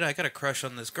 "Oh shit, I got a crush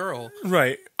on this girl.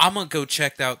 Right. I'm gonna go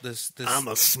check out this I'm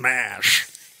a smash."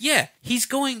 Yeah, he's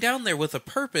going down there with a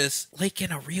purpose, like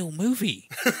in a real movie.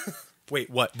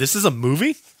 Wait, what? This is a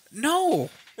movie?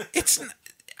 No. It's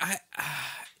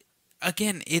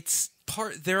again, it's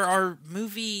there are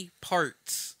movie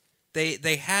parts.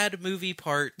 They had movie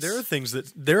parts. There are things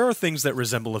that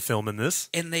resemble a film in this.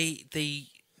 And they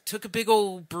took a big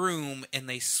old broom and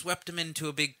they swept them into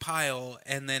a big pile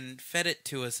and then fed it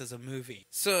to us as a movie.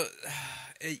 So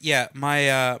yeah,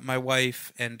 my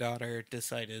wife and daughter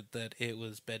decided that it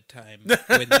was bedtime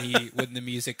when the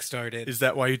music started. Is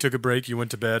that why you took a break? You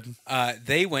went to bed?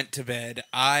 They went to bed.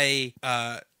 I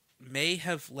may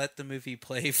have let the movie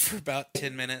play for about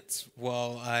 10 minutes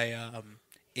while I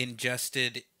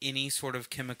ingested any sort of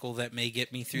chemical that may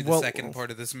get me through the second part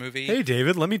of this movie. Hey,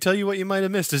 David, let me tell you what you might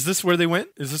have missed. Is this where they went?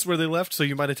 Is this where they left? So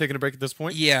you might have taken a break at this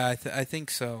point? Yeah, I think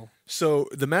so. So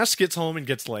the mask gets home and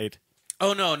gets laid.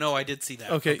 Oh, no, I did see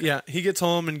that. Okay, yeah. He gets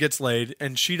home and gets laid,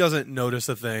 and she doesn't notice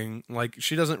a thing. Like,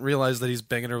 she doesn't realize that he's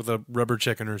banging her with a rubber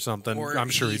chicken or something. Or I'm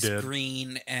sure he did. He's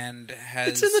green and has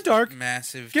it's in the dark.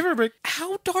 Massive... Give her a break.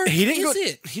 How dark is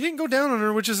it? He didn't go down on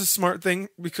her, which is a smart thing,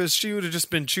 because she would have just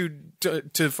been chewed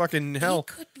to fucking hell.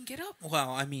 He couldn't get up.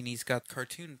 Well, I mean, he's got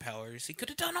cartoon powers. He could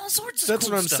have done all sorts of That's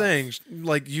cool what I'm stuff. saying.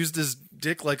 Like, used his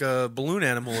dick like a balloon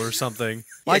animal or something.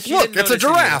 Yeah, like, look, it's a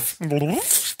giraffe.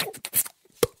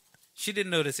 She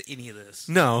didn't notice any of this.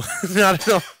 No, not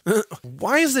at all.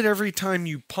 Why is it every time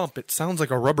you pump, it sounds like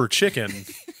a rubber chicken?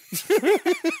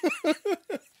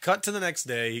 Cut to the next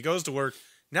day. He goes to work.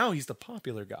 Now he's the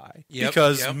popular guy.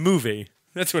 Because movie.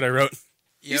 That's what I wrote.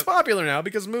 He's popular now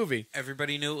because movie.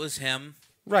 Everybody knew it was him.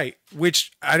 Right.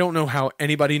 Which I don't know how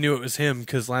anybody knew it was him,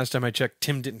 because last time I checked,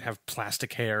 Tim didn't have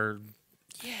plastic hair.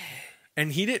 Yeah.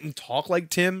 And he didn't talk like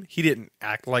Tim. He didn't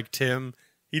act like Tim.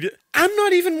 I'm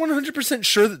not even 100%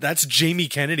 sure that that's Jamie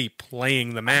Kennedy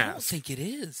playing the mask. I don't think it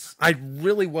is. I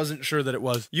really wasn't sure that it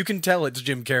was. You can tell it's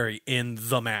Jim Carrey in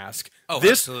The Mask. Oh,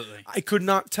 absolutely. I could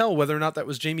not tell whether or not that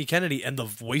was Jamie Kennedy, and the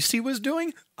voice he was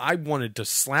doing, I wanted to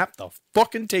slap the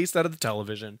fucking taste out of the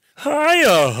television.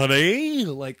 Hiya, honey.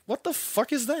 Like, what the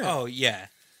fuck is that? Oh, yeah.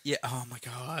 Yeah. Oh my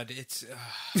God. It's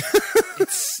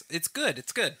good.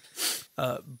 It's good.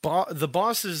 The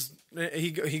boss is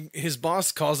his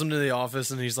boss calls him to the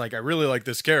office and he's like, "I really like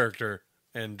this character,"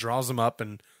 and draws him up,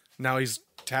 and now he's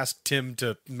tasked Tim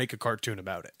to make a cartoon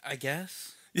about it. I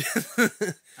guess.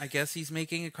 I guess he's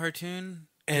making a cartoon,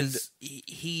 and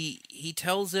he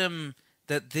tells him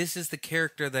that this is the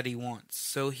character that he wants.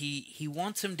 So he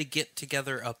wants him to get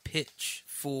together a pitch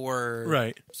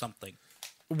for something.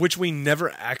 Which we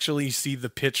never actually see the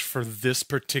pitch for this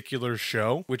particular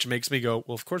show, which makes me go,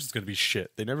 well, of course it's going to be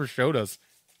shit. They never showed us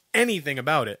anything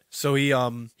about it. So he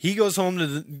goes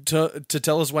home to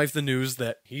tell his wife the news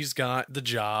that he's got the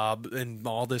job and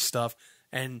all this stuff,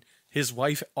 and his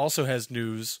wife also has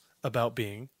news about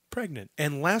being pregnant.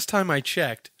 And last time I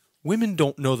checked, women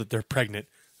don't know that they're pregnant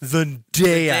the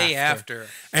day after.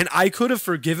 And I could have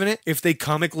forgiven it if they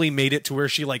comically made it to where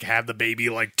she like had the baby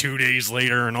like 2 days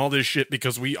later and all this shit,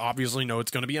 because we obviously know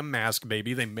it's going to be a mask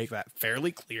baby. They make that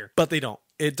fairly clear, but they don't.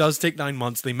 It does take 9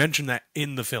 months. They mention that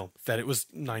in the film, that it was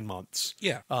 9 months.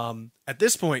 Yeah. At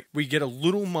this point, we get a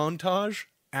little montage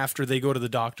after they go to the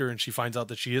doctor and she finds out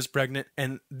that she is pregnant.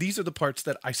 And these are the parts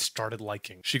that I started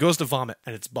liking. She goes to vomit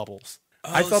and it's bubbles.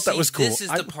 I thought that was cool. This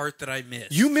is the part that I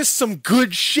missed. You missed some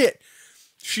good shit.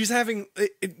 She's having...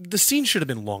 the scene should have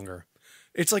been longer.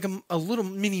 It's like a little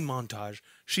mini montage.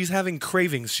 She's having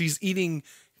cravings. She's eating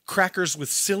crackers with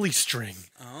silly string.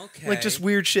 Okay. Like just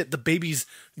weird shit. The baby's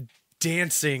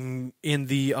dancing in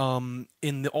the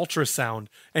ultrasound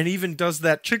and even does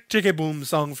that chick chicka boom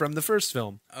song from the first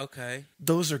film. Okay.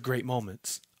 Those are great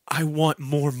moments. I want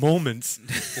more moments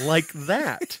like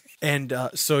that. And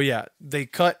so yeah, they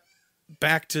cut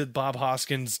back to Bob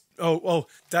Hoskins. Oh,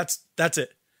 that's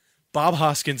it. Bob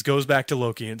Hoskins goes back to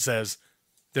Loki and says,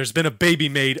 "There's been a baby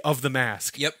made of the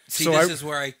mask." Yep. See, so this is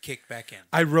where I kicked back in.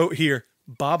 I wrote here,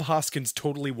 Bob Hoskins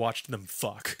totally watched them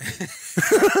fuck.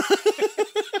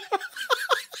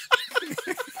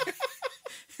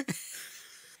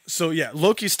 So yeah,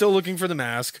 Loki's still looking for the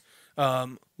mask.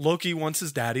 Loki wants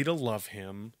his daddy to love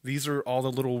him. These are all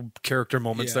the little character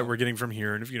moments that we're getting from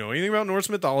here. And if you know anything about Norse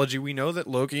mythology, we know that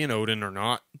Loki and Odin are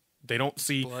not... They don't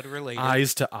see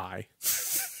eyes to eye.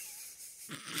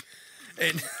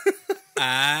 And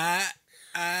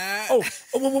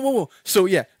whoa. So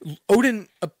yeah, Odin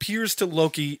appears to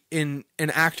Loki in an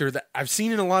actor that I've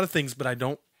seen in a lot of things, but I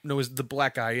don't know is the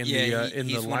black guy in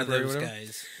the library. One of those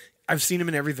guys. I've seen him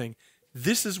in everything.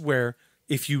 This is where,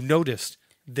 if you noticed,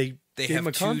 they gave him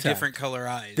a two different color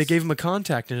eyes. They gave him a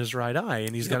contact in his right eye,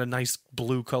 and he's got a nice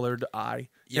blue colored eye.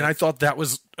 Yep. And I thought that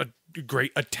was a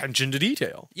great attention to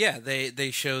detail. Yeah,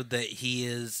 they showed that he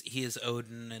is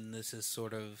Odin, and this is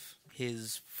sort of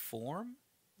his form,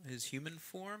 his human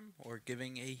form, or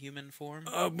giving a human form.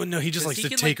 But no, he just likes to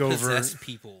take over. Possess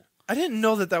people. I didn't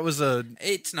know that was a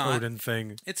it's not Odin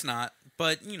thing. It's not,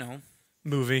 but you know,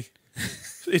 movie.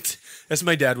 It's, as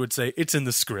my dad would say, it's in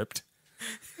the script.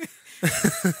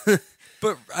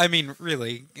 But I mean,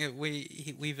 really,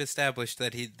 we've established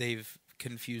that they've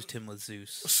confused him with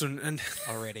Zeus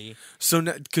already. So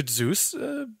could Zeus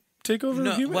take over?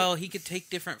 No, human? well, he could take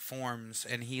different forms,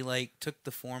 and he like took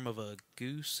the form of a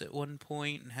goose at one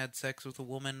point and had sex with a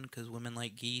woman because women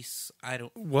like geese.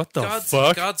 What the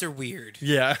fuck? Gods are weird.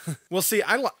 Yeah. Well, see,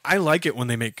 I like it when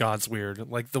they make gods weird.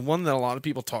 Like the one that a lot of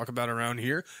people talk about around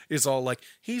here is all like,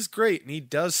 he's great and he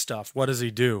does stuff. What does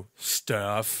he do?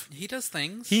 Stuff. He does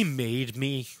things. He made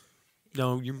me.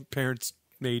 No, your parents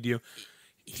made you.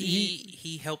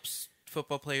 He helps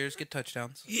football players get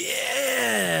touchdowns.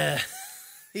 Yeah.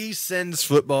 He sends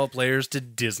football players to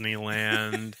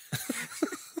Disneyland.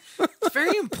 It's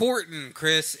very important,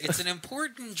 Chris. It's an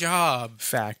important job.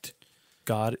 Fact.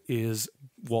 God is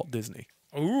Walt Disney.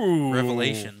 Ooh.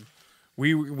 Revelation.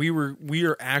 We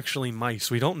are actually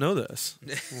mice. We don't know this.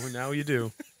 Well, now you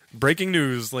do. Breaking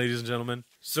news, ladies and gentlemen.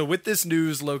 So with this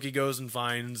news, Loki goes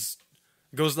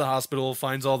to the hospital,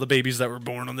 finds all the babies that were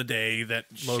born on the day that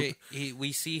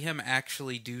we see him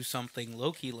actually do something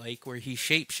Loki-like, where he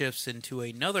shapeshifts into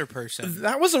another person.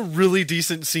 That was a really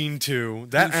decent scene, too.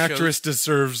 That actress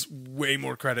deserves way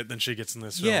more credit than she gets in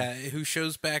this film. Yeah, who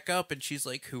shows back up, and she's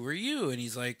like, "Who are you?" And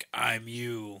he's like, "I'm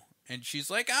you." And she's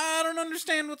like, "I don't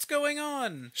understand what's going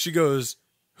on." She goes,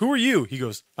 "Who are you?" He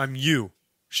goes, "I'm you."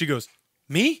 She goes,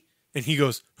 "Me?" And he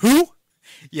goes, "Who?"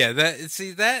 Yeah,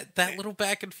 that little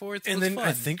back and forth and was then fun.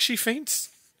 I think she faints.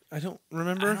 I don't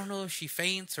remember. I don't know if she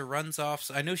faints or runs off.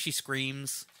 I know she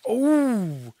screams.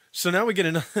 Oh, so now we get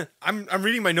another. I'm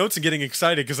reading my notes and getting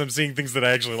excited because I'm seeing things that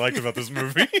I actually liked about this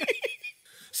movie.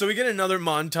 So we get another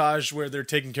montage where they're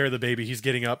taking care of the baby. He's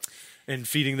getting up and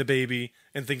feeding the baby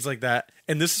and things like that.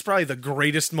 And this is probably the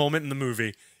greatest moment in the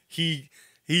movie. He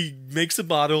makes a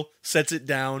bottle, sets it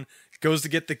down, goes to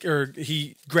get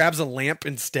he grabs a lamp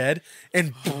instead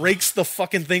and breaks the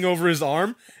fucking thing over his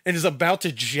arm and is about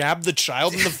to jab the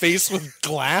child in the face with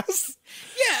glass.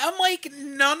 Yeah, I'm like,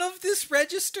 none of this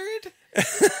registered?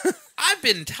 I've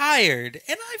been tired,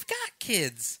 and I've got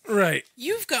kids. Right.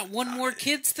 You've got one more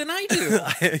kids than I do.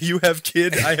 You have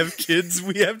kids, I have kids,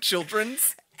 we have children.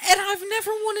 And I've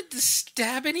never wanted to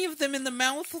stab any of them in the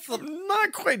mouth with I'm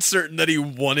not quite certain that he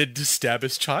wanted to stab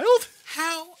his child.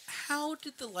 How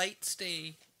did the light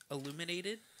stay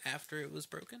illuminated? after it was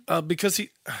broken? Because he...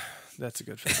 That's a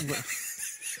good film.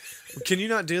 Can you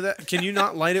not do that? Can you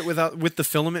not light it with the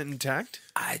filament intact?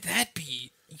 That'd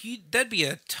be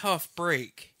a tough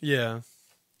break. Yeah.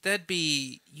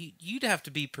 You'd have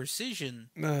to be precision.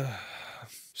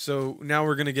 So now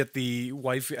we're going to get the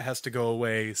wife has to go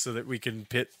away so that we can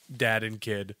pit dad and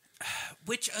kid.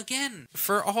 Which, again,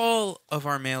 for all of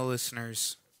our male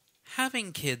listeners,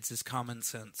 having kids is common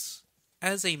sense.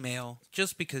 As a male,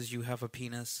 just because you have a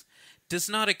penis does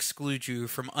not exclude you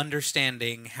from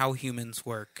understanding how humans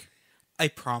work. I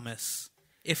promise.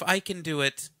 If I can do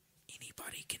it,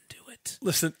 anybody can do it.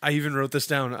 Listen, I even wrote this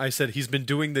down. I said he's been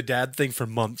doing the dad thing for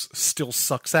months. Still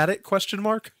sucks at it? ?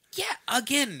 Yeah,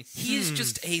 again, he is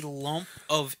just a lump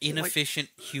of inefficient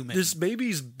human. This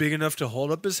baby's big enough to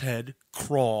hold up his head,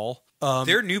 crawl.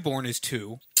 Their newborn is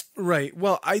 2. Right.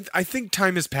 Well, I think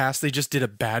time has passed. They just did a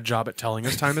bad job at telling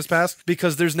us time has passed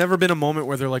because there's never been a moment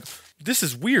where they're like, this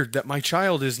is weird that my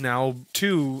child is now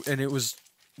 2 and it was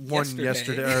 1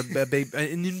 yesterday or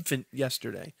an infant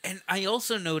yesterday. And I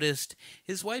also noticed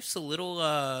his wife's a little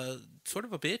sort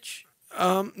of a bitch.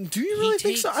 Do you really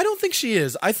think so? I don't think she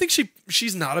is. I think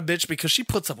she's not a bitch because she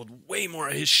puts up with way more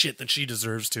of his shit than she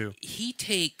deserves to. He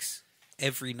takes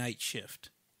every night shift.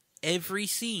 Every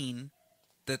scene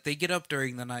that they get up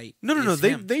during the night. No.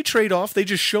 They trade off. They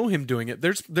just show him doing it.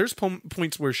 There's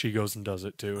points where she goes and does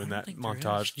it too in that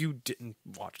montage. You didn't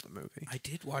watch the movie. I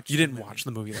did watch. You didn't watch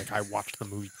the movie like I watched the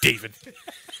movie, David.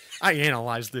 I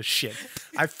analyzed this shit.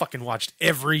 I fucking watched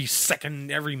every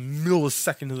second, every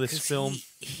millisecond of this film.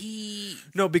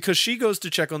 No, because she goes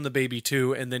to check on the baby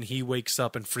too, and then he wakes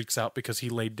up and freaks out because he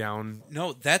laid down.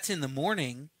 No, that's in the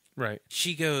morning. Right.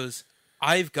 She goes,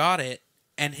 "I've got it,"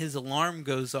 and his alarm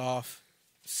goes off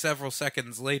several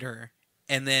seconds later,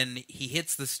 and then he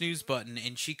hits the snooze button,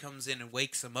 and she comes in and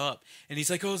wakes him up, and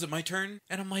he's like, "Oh, is it my turn?"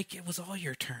 And I'm like, "It was all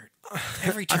your turn.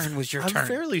 Every turn was your turn." I'm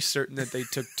fairly certain that they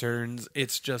took turns.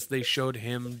 It's just they showed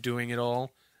him doing it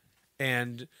all,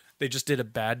 and they just did a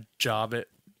bad job at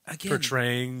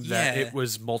portraying that it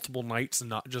was multiple nights and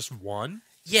not just one.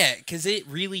 Yeah, because it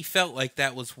really felt like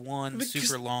that was one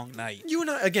super long night. You and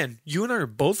I are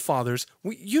both fathers.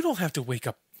 You don't have to wake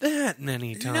up that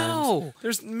many times. No,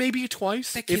 there's maybe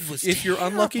twice. That kid was if you're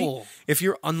unlucky. If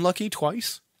you're unlucky,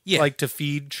 twice. Yeah. Like to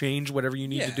feed, change, whatever you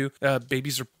need to do.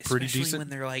 Babies are pretty Especially decent when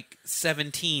they're like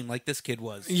 17, like this kid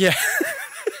was. Yeah.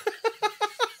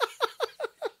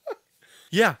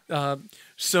 Yeah.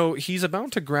 So he's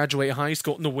about to graduate high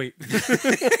school. No, wait.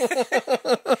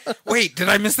 Wait, did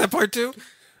I miss that part too?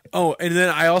 Oh, and then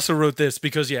I also wrote this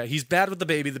because, he's bad with the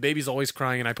baby. The baby's always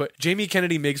crying. And I put, Jamie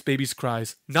Kennedy makes babies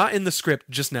cries. Not in the script,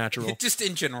 just natural. Just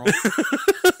in general.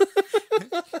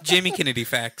 Jamie Kennedy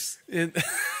facts. And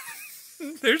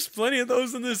there's plenty of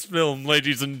those in this film,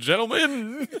 ladies and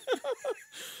gentlemen.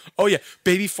 Oh, yeah.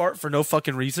 Baby fart for no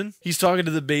fucking reason. He's talking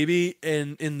to the baby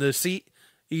in the seat.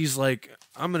 He's like,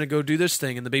 I'm going to go do this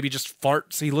thing. And the baby just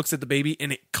farts. He looks at the baby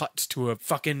and it cuts to a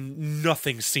fucking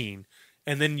nothing scene.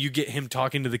 And then you get him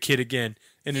talking to the kid again.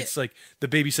 And it's like the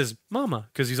baby says, Mama,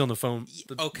 because he's on the phone.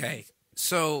 Okay.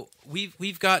 So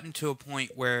we've gotten to a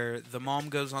point where the mom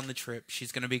goes on the trip.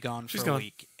 She's going to be gone for a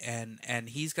week. And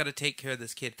he's got to take care of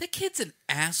this kid. The kid's an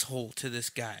asshole to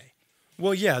this guy.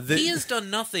 Well, yeah. He has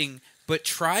done nothing but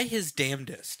try his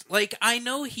damnedest. Like, I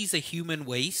know he's a human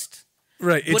waste.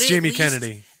 Right, it's Jamie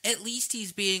Kennedy. At least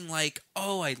he's being like,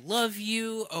 oh, I love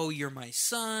you. Oh, you're my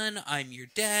son. I'm your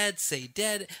dad. Say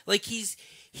dad. Like, he's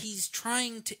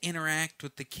trying to interact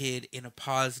with the kid in a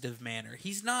positive manner.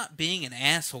 He's not being an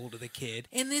asshole to the kid.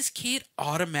 And this kid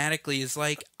automatically is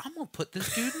like, I'm going to put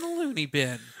this dude in the loony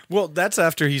bin. Well, that's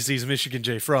after he sees Michigan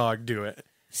J. Frog do it.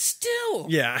 Still.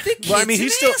 Yeah. The kid's well, I mean,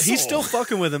 he's still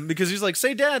fucking with him because he's like,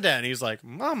 say dad, dad. And he's like,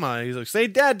 Mama. He's like, say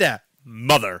dad, dad.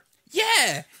 Mother.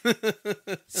 Yeah.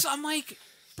 So I'm like,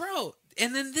 bro.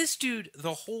 And then this dude,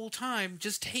 the whole time,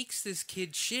 just takes this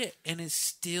kid's shit and is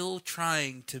still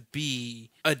trying to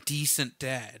be a decent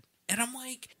dad. And I'm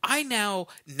like,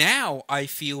 now I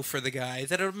feel for the guy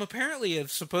that I'm apparently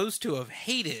supposed to have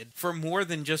hated for more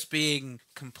than just being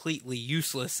completely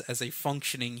useless as a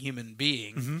functioning human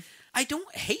being. Mm-hmm. I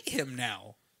don't hate him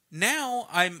now. Now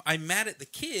I'm mad at the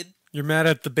kid. You're mad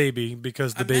at the baby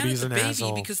because the baby's an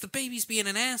asshole. Because the baby's being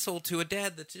an asshole to a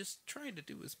dad that's just trying to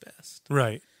do his best.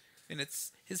 Right. And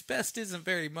his best isn't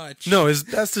very much. No, his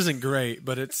best isn't great,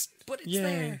 but it's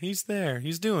there. He's there.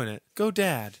 He's doing it. Go,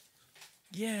 Dad.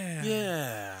 Yeah.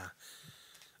 Yeah.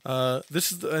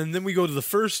 And then we go to the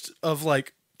first of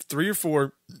like 3 or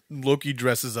 4. Loki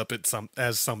dresses up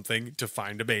as something to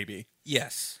find a baby.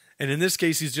 Yes. And in this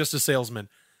case, he's just a salesman.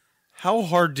 How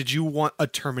hard did you want a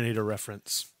Terminator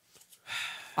reference?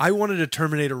 I wanted a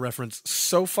Terminator reference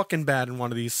so fucking bad in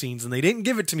one of these scenes, and they didn't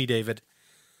give it to me, David.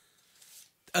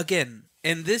 Again,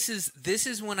 and this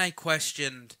is when I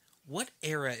questioned, what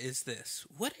era is this?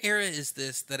 What era is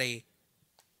this that a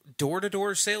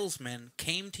door-to-door salesman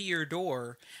came to your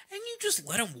door and you just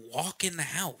let him walk in the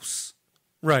house?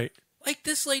 Right. Like,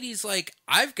 this lady's like,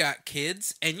 I've got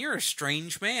kids, and you're a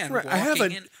strange man. Right.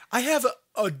 Walking in. I have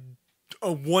a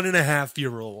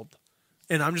 1.5-year-old,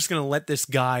 and I'm just going to let this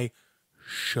guy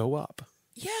show up.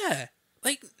 Yeah.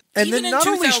 Like, and even then in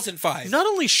 2005. Not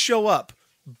only show up,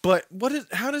 but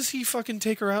how does he fucking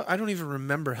take her out? I don't even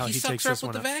remember how he takes this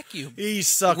one out. He sucks her up with the vacuum. He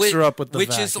sucks her up with the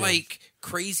vacuum. Which is like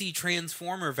crazy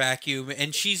Transformer vacuum,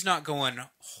 and she's not going,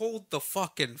 hold the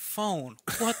fucking phone.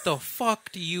 What the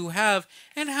fuck do you have,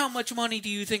 and how much money do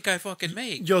you think I fucking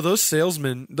make? Yo, those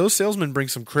salesmen bring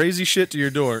some crazy shit to your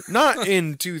door. Not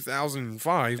in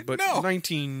 2005, but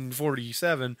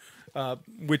 1947.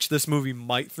 Which this movie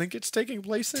might think it's taking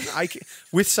place in.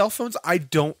 With cell phones, I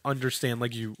don't understand.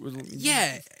 Like you,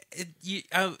 yeah,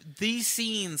 these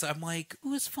scenes, I'm like,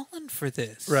 who is falling for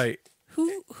this? Right?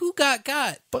 Who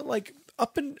got? But like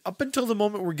up until the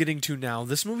moment we're getting to now,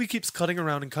 this movie keeps cutting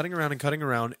around and cutting around and cutting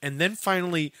around, and then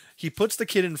finally he puts the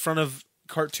kid in front of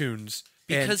cartoons.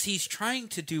 Because he's trying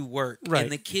to do work, right.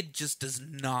 And the kid just does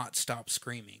not stop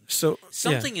screaming. So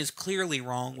something is clearly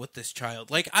wrong with this child.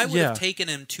 Like, I would have taken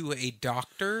him to a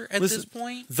doctor at this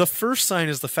point. The first sign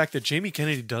is the fact that Jamie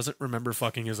Kennedy doesn't remember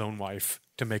fucking his own wife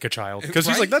to make a child. Because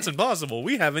he's like, that's impossible.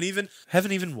 We haven't even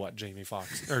what, Jamie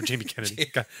Foxx? Or Jamie Kennedy.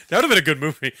 God, that would have been a good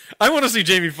movie. I want to see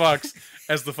Jamie Foxx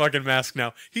as the fucking mask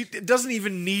now. He doesn't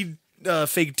even need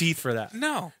fake teeth for that.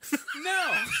 No.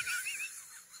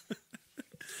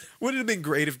 Would it have been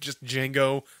great if just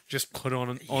Django just put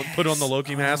on the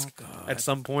Loki mask at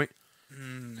some point?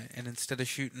 And instead of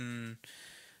shooting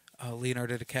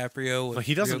Leonardo DiCaprio,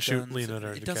 he doesn't shoot guns,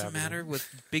 Leonardo DiCaprio. It doesn't matter with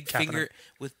big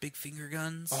finger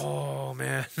guns. Oh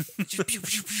man!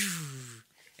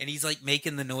 And he's like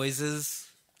making the noises.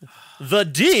 The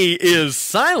D is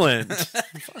silent.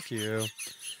 Fuck you.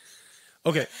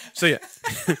 Okay, so yeah.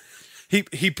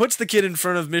 He puts the kid in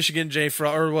front of Michigan J.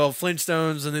 Frog,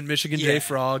 Flintstones, and then Michigan J.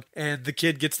 Frog, and the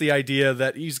kid gets the idea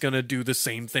that he's going to do the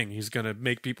same thing. He's going to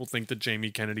make people think that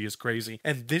Jamie Kennedy is crazy.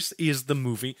 And this is the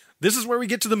movie. This is where we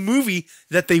get to the movie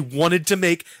that they wanted to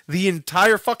make the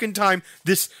entire fucking time.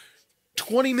 This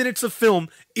 20 minutes of film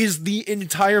is the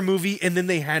entire movie, and then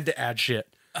they had to add shit.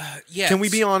 Yes. Can we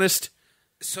be honest?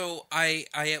 So I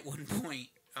at one point,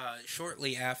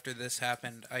 shortly after this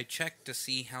happened, I checked to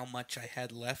see how much I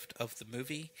had left of the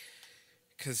movie,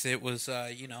 because it was,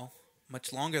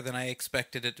 much longer than I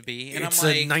expected it to be. And it's I'm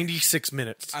like, 96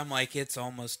 minutes. I'm like, it's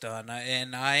almost done,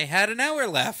 and I had an hour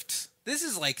left. This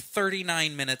is like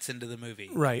 39 minutes into the movie.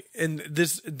 Right, and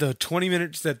the 20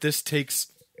 minutes that this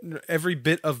takes, every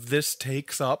bit of this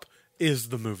takes up is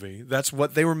the movie. That's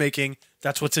what they were making.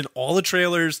 That's what's in all the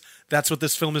trailers. That's what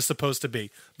this film is supposed to be.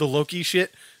 The Loki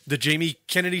shit, the Jamie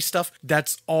Kennedy stuff,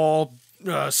 that's all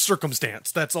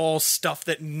circumstance. That's all stuff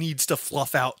that needs to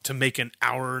fluff out to make an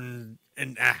hour and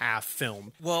a half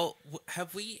film. Well,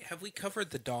 have we covered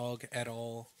the dog at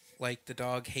all? Like, the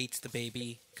dog hates the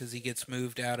baby because he gets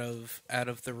moved out of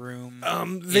the room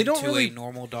into a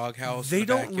normal doghouse. They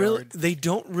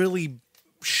don't really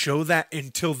show that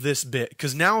until this bit,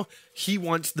 because now he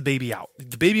wants the baby out.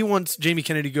 The baby wants Jamie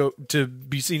Kennedy to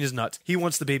be seen as nuts. He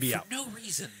wants the baby out for no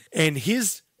reason. And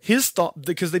his thought,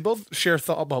 because they both share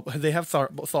thought bubble. They have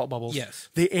thought bubbles. Yes.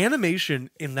 The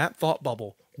animation in that thought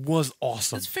bubble was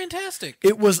awesome. It's fantastic.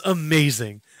 It was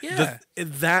amazing. Yeah.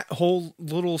 That whole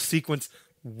little sequence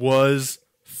was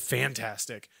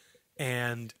fantastic.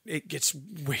 And it gets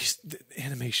wasted. The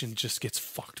animation just gets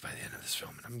fucked by the end of this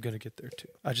film, and I'm gonna get there too.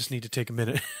 I just need to take a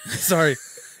minute. Sorry,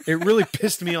 it really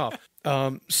pissed me off.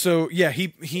 So yeah,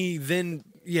 he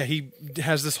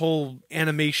has this whole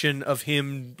animation of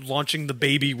him launching the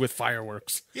baby with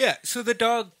fireworks. Yeah. So the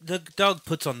dog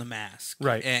puts on the mask,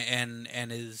 right, and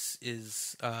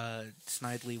is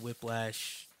Snidely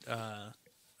Whiplash.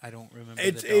 I don't remember.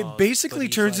 It basically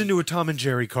turns into a Tom and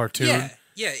Jerry cartoon. Yeah.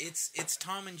 Yeah, it's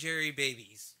Tom and Jerry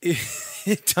babies.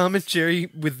 Tom and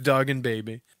Jerry with dog and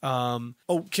baby.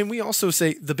 Can we also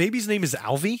say the baby's name is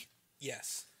Alvy?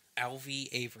 Yes, Alvy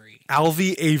Avery.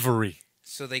 Alvy Avery.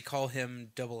 So they call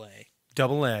him Double A.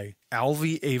 Double A.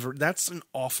 Alvy Avery. That's an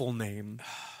awful name.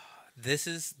 This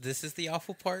is the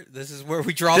awful part. This is where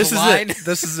we draw the line.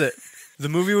 This is it. The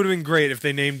movie would have been great if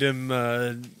they named him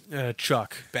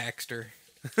Chuck Baxter.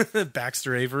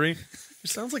 Baxter Avery. He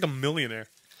sounds like a millionaire.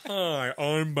 Hi,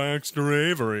 I'm Baxter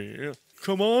Avery.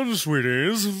 Come on,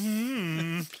 sweeties.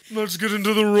 Let's get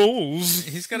into the roles.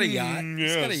 He's got a yacht. Yes.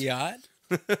 He's got a yacht.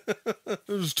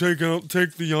 Just take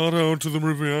the auto to the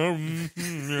movie.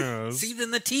 Yes. See,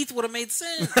 then the teeth would have made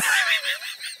sense.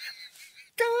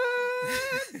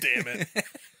 God damn it.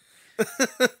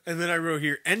 And then I wrote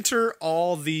here, enter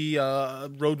all the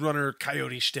Roadrunner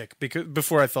coyote shtick, because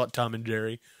before I thought Tom and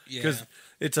Jerry. Because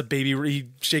it's a baby, he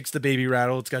shakes the baby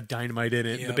rattle, it's got dynamite in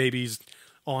it, and the baby's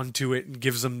onto it and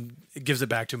gives it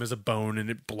back to him as a bone, and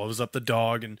it blows up the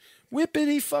dog, and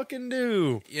whippity fucking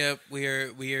do. Yep, we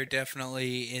are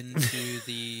definitely into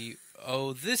the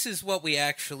this is what we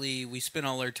spend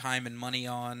all our time and money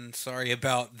on. Sorry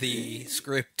about the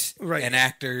script and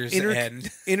actors and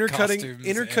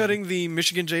intercutting the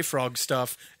Michigan J. Frog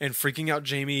stuff and freaking out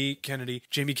Jamie Kennedy.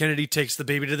 Jamie Kennedy takes the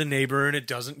baby to the neighbor and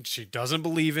she doesn't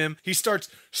believe him. He starts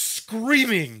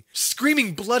screaming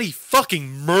bloody fucking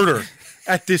murder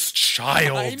at this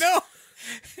child. I know.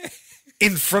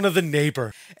 In front of the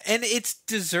neighbor. And it's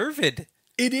deserved.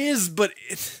 It is, but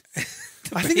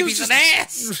I think it was just an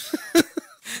ass.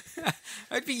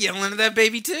 I'd be yelling at that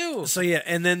baby too. So yeah,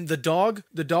 and then the dog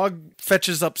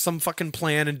fetches up some fucking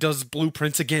plan and does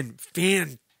blueprints again.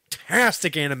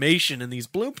 Fantastic animation in these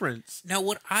blueprints. Now,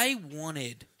 what I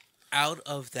wanted out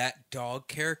of that dog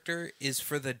character is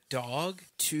for the dog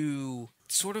to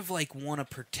sort of like want to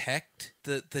protect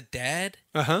the dad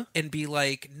and be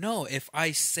like, no, if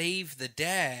I save the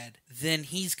dad, then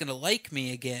he's gonna like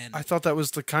me again. I thought that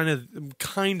was the kind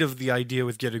of the idea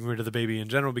with getting rid of the baby in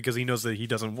general, because he knows that he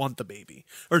doesn't want the baby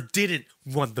or didn't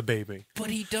want the baby. But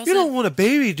he doesn't. You don't want a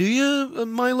baby, do you,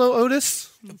 Milo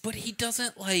Otis? But he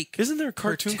doesn't like. Isn't there a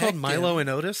cartoon called Milo and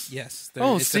Otis? Yes.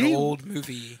 It's an old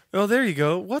movie. Oh, there you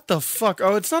go. What the fuck?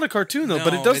 Oh, it's not a cartoon though,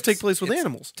 but it does take place with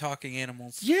animals. Talking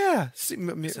animals. Yeah. See,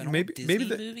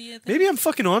 maybe I'm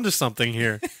fucking onto something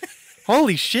here.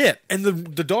 Holy shit! And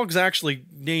the dog's actually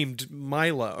named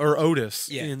Milo or Otis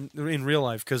in real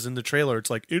life, because in the trailer it's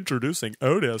like introducing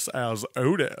Otis as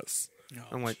Otis. Oh,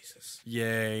 I'm like, Jesus.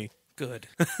 Yay! Good.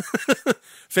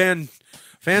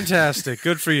 Fantastic.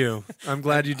 Good for you. I'm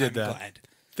glad you did that. Glad.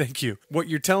 Thank you. What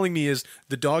you're telling me is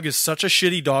the dog is such a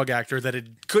shitty dog actor that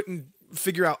it couldn't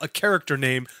figure out a character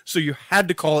name, so you had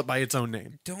to call it by its own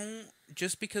name.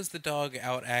 Just because the dog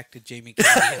outacted Jamie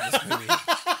Kennedy in this movie.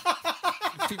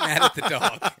 Be mad at the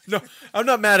dog. No, I'm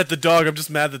not mad at the dog. I'm just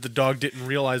mad that the dog didn't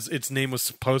realize its name was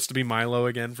supposed to be Milo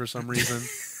again for some reason.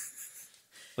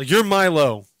 Like, you're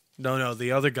Milo. No,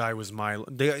 the other guy was Milo.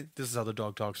 This is how the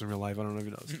dog talks in real life. I don't know if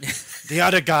he knows. The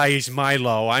other guy is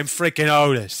Milo. I'm freaking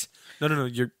Otis. No.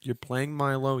 You're playing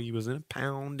Milo. He was in a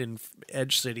pound in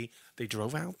Edge City. They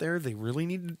drove out there. They really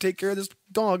needed to take care of this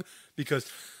dog because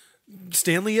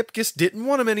Stanley Ipkiss didn't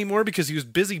want him anymore because he was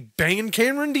busy banging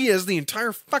Cameron Diaz the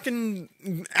entire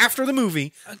fucking after the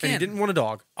movie. Again, and he didn't want a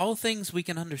dog. All things we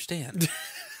can understand.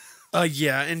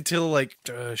 Yeah, until like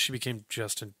she became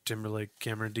Justin Timberlake,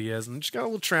 Cameron Diaz, and she got a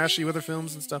little trashy with her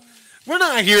films and stuff. We're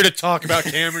not here to talk about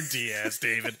Cameron Diaz,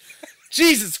 David.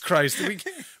 Jesus Christ, we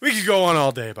could go on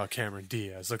all day about Cameron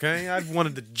Diaz, okay? I've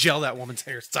wanted to gel that woman's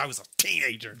hair since I was a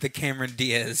teenager. The Cameron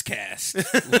Diaz cast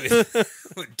with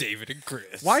David and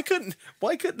Chris. Why couldn't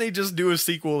they just do a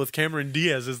sequel with Cameron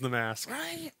Diaz as the mask?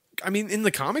 Right. I mean, in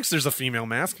the comics, there's a female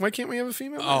mask. Why can't we have a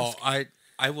female mask?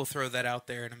 I will throw that out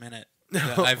there in a minute.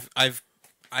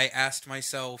 I asked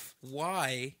myself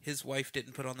why his wife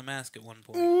didn't put on the mask at one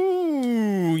point.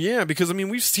 Ooh, yeah, because, I mean,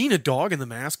 we've seen a dog in the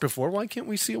mask before. Why can't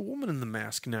we see a woman in the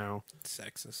mask now?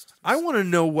 Sexist. I want to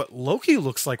know what Loki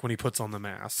looks like when he puts on the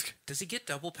mask. Does he get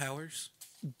double powers?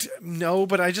 No,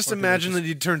 but I just imagine that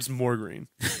he turns more green.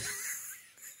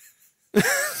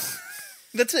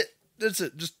 That's it.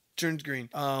 Just turns green.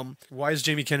 Why is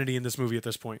Jamie Kennedy in this movie at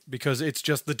this point? Because it's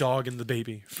just the dog and the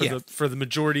baby for the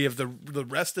majority of the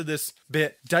rest of this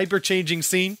bit. Diaper changing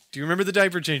scene. Do you remember the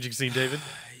diaper changing scene, David?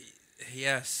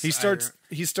 Yes. He starts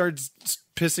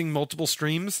pissing multiple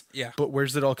streams. Yeah. But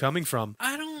where's it all coming from?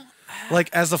 I don't. Like,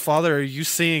 as a father, are you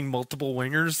seeing multiple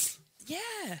wingers?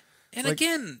 Yeah. And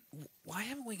again, why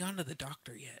haven't we gone to the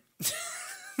doctor yet?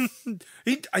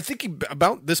 I think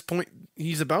about this point,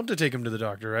 he's about to take him to the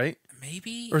doctor, right?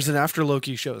 Maybe. Or is it after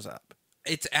Loki shows up?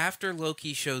 It's after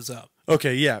Loki shows up.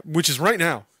 Okay, yeah, which is right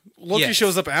now. Loki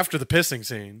shows up after the pissing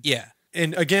scene. Yeah.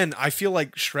 And again, I feel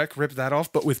like Shrek ripped that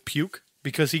off, but with puke,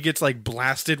 because he gets like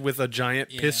blasted with a giant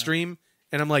piss stream.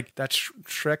 And I'm like, that's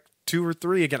Shrek 2 or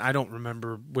 3. Again, I don't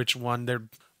remember which one. They're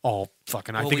all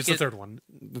fucking... I think it's the third one.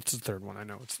 It's the third one. I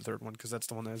know it's the third one, because that's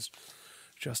the one that has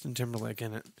Justin Timberlake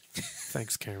in it.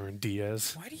 Thanks, Cameron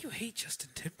Diaz. Why do you hate Justin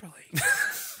Timberlake?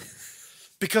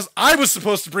 Because I was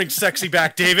supposed to bring sexy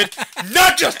back, David,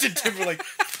 not Justin Timberlake.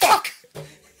 Fuck!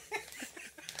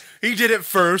 He did it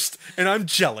first, and I'm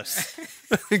jealous.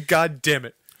 God damn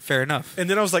it. Fair enough. And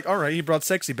then I was like, all right, he brought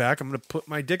sexy back. I'm going to put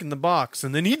my dick in the box.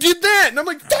 And then he did that. And I'm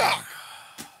like, fuck!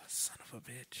 Son of a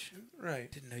bitch.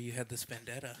 Right. Didn't know you had this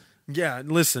vendetta. Yeah,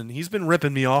 listen, he's been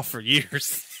ripping me off for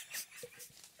years.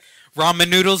 Ramen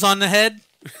noodles on the head?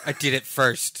 I did it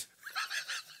first.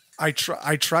 I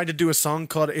tried to do a song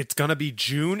called It's Gonna Be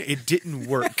June. It didn't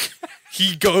work.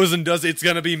 He goes and does It's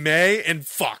Gonna Be May, and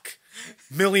fuck.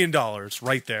 $1 million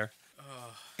right there.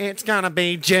 It's gonna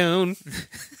be June.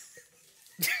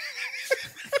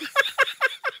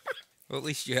 Well, at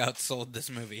least you outsold this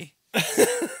movie.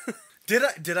 Did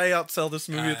I outsell this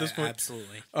movie at this point?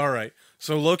 Absolutely. All right.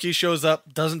 So Loki shows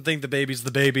up, doesn't think the baby's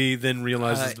the baby, then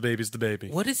realizes the baby's the baby.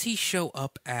 What does he show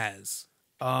up as?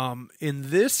 In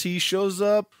this, he shows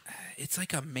up. It's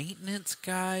like a maintenance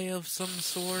guy of some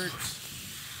sort.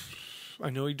 I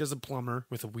know he does a plumber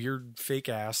with a weird fake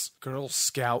ass. Girl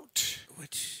Scout.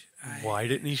 Why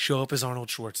didn't he show up as Arnold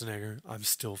Schwarzenegger? I'm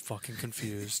still fucking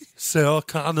confused. Sarah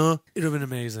Connor. It would have been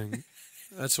amazing.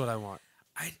 That's what I want.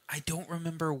 I don't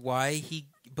remember why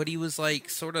but he was like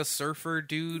sort of surfer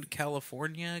dude,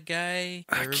 California guy.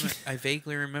 I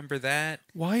vaguely remember that.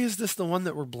 Why is this the one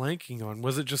that we're blanking on?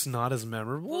 Was it just not as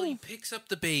memorable? Well, he picks up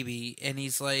the baby and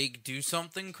he's like, do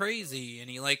something crazy. And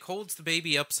he like holds the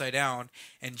baby upside down.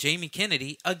 And Jamie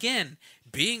Kennedy, again,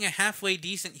 being a halfway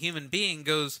decent human being,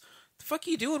 goes, the fuck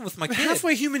are you doing with my kid?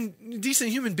 Halfway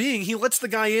decent human being, he lets the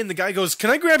guy in. The guy goes,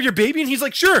 can I grab your baby? And he's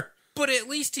like, sure. But at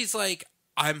least he's like,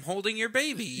 I'm holding your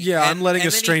baby. Yeah, I'm letting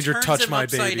a stranger touch my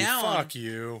baby. Down, fuck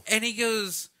you. And he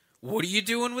goes, what are you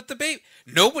doing with the baby?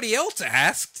 Nobody else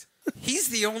asked. He's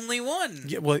the only one.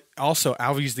 Yeah, well, also,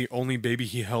 Alvy's the only baby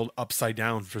he held upside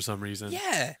down for some reason.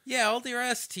 Yeah, all the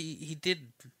rest, he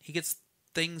gets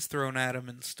things thrown at him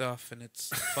and stuff, and it's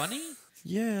funny.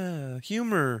 Yeah,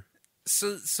 humor.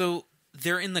 So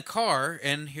they're in the car,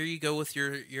 and here you go with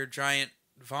your giant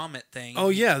vomit thing. Oh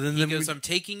yeah, then he goes, I'm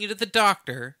taking you to the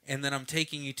doctor, and then I'm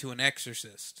taking you to an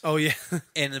exorcist. Oh yeah.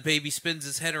 And the baby spins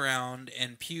his head around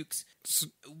and pukes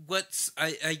what's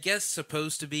I guess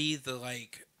supposed to be the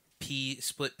like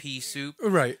split pea soup,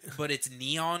 right? But it's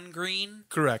neon green.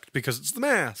 Correct, because it's the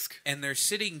mask. And they're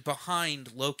sitting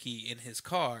behind Loki in his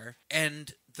car,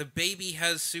 and the baby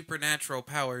has supernatural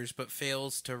powers, but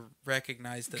fails to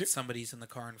recognize that somebody's in the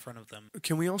car in front of them.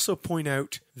 Can we also point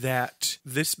out that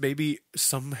this baby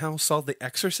somehow saw The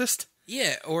Exorcist?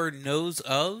 Yeah, or knows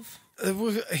of.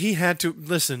 He had to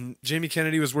listen. Jamie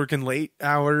Kennedy was working late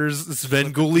hours.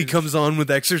 Sven Gulli comes on with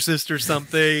Exorcist or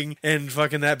something, and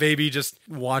fucking that baby just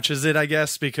watches it, I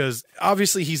guess, because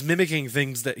obviously he's mimicking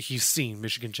things that he's seen.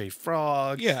 Michigan J.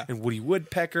 Frog, and Woody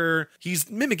Woodpecker. He's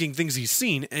mimicking things he's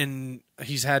seen, and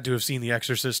he's had to have seen The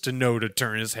Exorcist to know to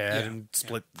turn his head and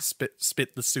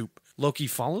spit the soup. Loki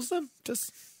follows them.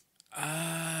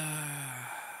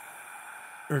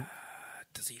 Or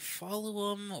does he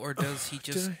follow him, or does he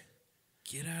just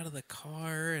get out of the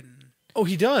car and... Oh,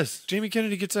 he does. Jamie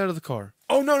Kennedy gets out of the car.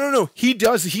 Oh, no. He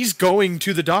does. He's going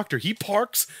to the doctor. He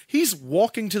parks. He's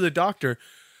walking to the doctor.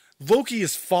 Loki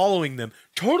is following them.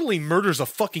 Totally murders a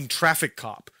fucking traffic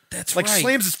cop. That's right. Like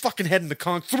slams his fucking head in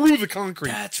the through the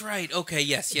concrete. That's right. Okay,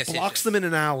 yes. Blocks them in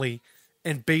an alley.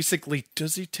 And basically,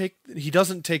 he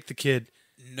doesn't take the kid.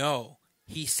 No.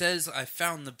 He says, I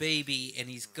found the baby, and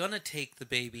he's going to take the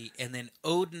baby, and then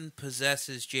Odin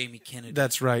possesses Jamie Kennedy.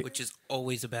 That's right. Which is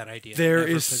always a bad idea. There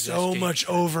is so much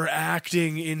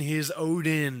overacting in his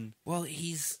Odin. Well,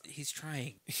 he's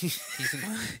trying.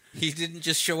 He didn't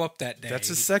just show up that day. That's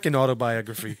his second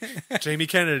autobiography. Jamie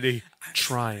Kennedy,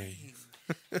 trying.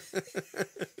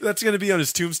 That's going to be on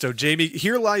his tombstone.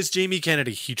 Here lies Jamie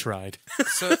Kennedy. He tried.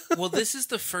 This is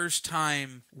the first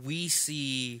time we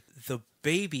see the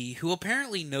baby, who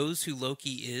apparently knows who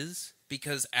Loki is,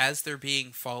 because as they're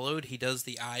being followed, he does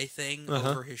the eye thing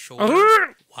over his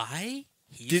shoulder. Why?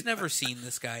 He's never seen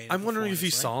this guy. I'm wondering if he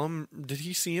saw him. Did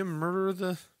he see him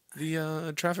murder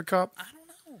the traffic cop? I don't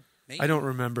know. Maybe. I don't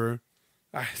remember.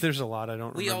 There's a lot I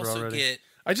don't remember also already.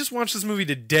 I just watched this movie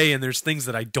today, and there's things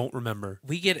that I don't remember.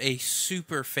 We get a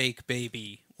super fake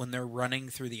baby when they're running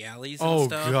through the alleys and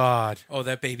stuff. Oh, God. Oh,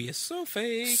 that baby is so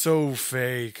fake. So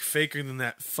fake. Faker than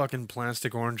that fucking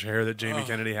plastic orange hair that Jamie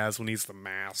Kennedy has when he's the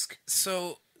mask.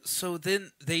 So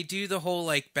then they do the whole,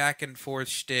 like, back and forth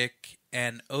shtick,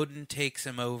 and Odin takes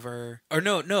him over. Or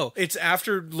no. It's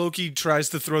after Loki tries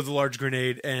to throw the large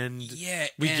grenade, and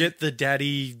we get the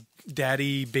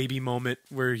daddy baby moment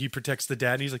where he protects the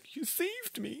dad, and he's like, you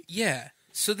saved me. Yeah.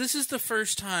 So this is the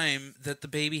first time that the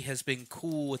baby has been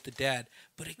cool with the dad.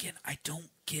 But again, I don't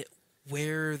get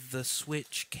where the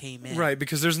switch came in. Right,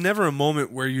 because there's never a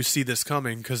moment where you see this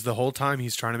coming, because the whole time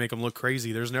he's trying to make him look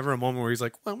crazy. There's never a moment where he's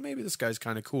like, well, maybe this guy's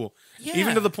kind of cool. Yeah.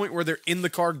 Even to the point where they're in the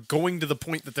car going to the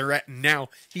point that they're at now,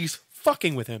 he's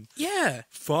fucking with him. Yeah.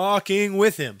 Fucking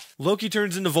with him. Loki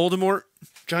turns into Voldemort,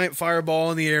 giant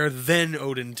fireball in the air, then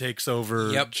Odin takes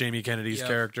over Jamie Kennedy's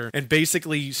character, and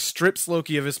basically strips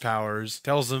Loki of his powers,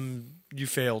 tells him, you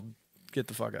failed, get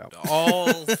the fuck out.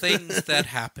 All things that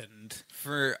happened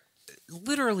for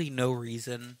literally no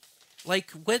reason.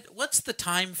 Like, what's the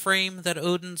time frame that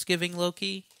Odin's giving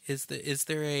Loki? Is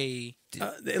there a...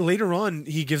 later on,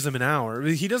 he gives him an hour.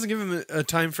 He doesn't give him a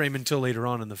time frame until later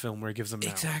on in the film where he gives him an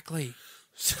hour. Exactly.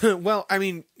 So, well, I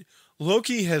mean,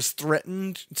 Loki has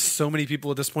threatened so many people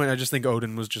at this point. I just think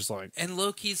Odin was just like... And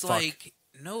Loki's like,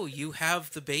 no, you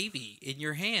have the baby in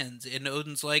your hands. And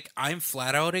Odin's like, I'm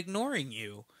flat out ignoring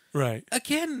you. Right.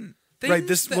 Again... Right.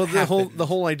 The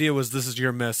whole idea was, this is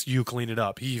your mess. You clean it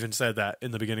up. He even said that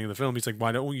in the beginning of the film. He's like,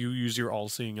 why don't you use your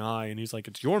all-seeing eye? And he's like,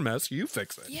 it's your mess. You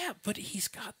fix it. Yeah, but he's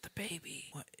got the baby.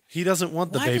 What? He doesn't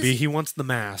want the baby. He wants the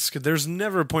mask. There's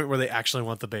never a point where they actually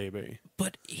want the baby.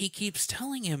 But he keeps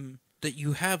telling him that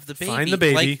you have the baby. Find the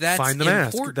baby. Like, that's find the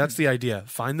important. mask. That's the idea.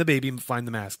 Find the baby. Find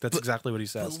the mask. That's exactly what he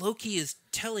says. But Loki is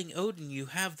telling Odin, you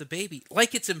have the baby,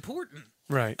 like it's important.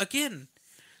 Right. Again.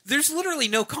 There's literally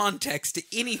no context to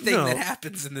anything that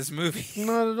happens in this movie.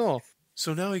 Not at all.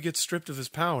 So now he gets stripped of his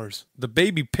powers. The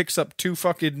baby picks up 2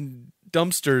 fucking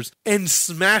dumpsters and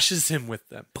smashes him with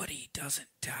them. But he doesn't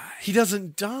die. He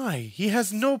doesn't die. He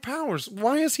has no powers.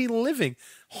 Why is he living?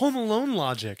 Home Alone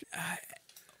logic.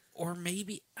 Or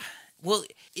maybe... Well,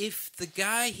 if the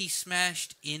guy he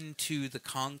smashed into the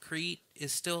concrete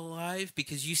is still alive,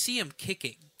 because you see him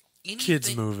kicking.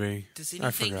 Kids movie. Does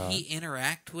anything he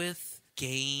interact with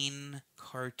gain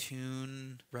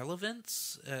cartoon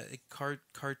relevance,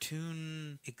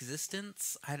 cartoon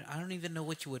existence? I don't even know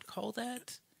what you would call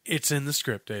that. It's in the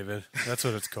script, David. That's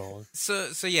what it's called. So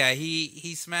yeah,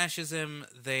 he smashes him.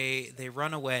 They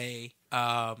run away.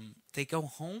 They go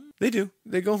home. They do.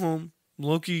 They go home.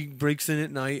 Loki breaks in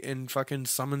at night and fucking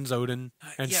summons Odin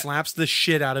and slaps the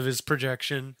shit out of his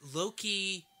projection.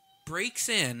 Loki breaks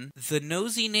in. The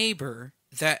nosy neighbor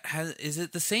that has... Is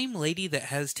it the same lady that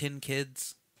has 10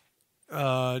 kids?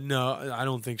 No, I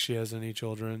don't think she has any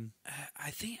children. I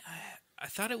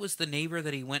thought it was the neighbor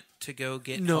that he went to go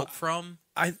get help from.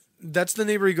 That's the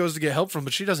neighbor he goes to get help from,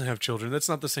 but she doesn't have children. That's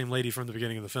not the same lady from the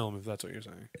beginning of the film, if that's what you're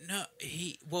saying. No,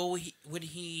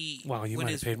 Wow, you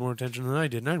might have paid more attention than I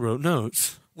did, and I wrote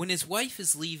notes. When his wife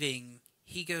is leaving,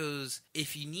 he goes,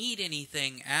 if you need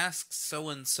anything, ask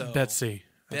so-and-so. Betsy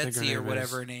or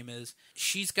whatever her name is.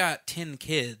 She's got 10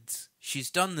 kids.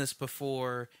 She's done this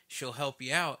before. She'll help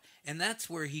you out. And that's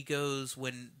where he goes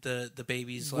when the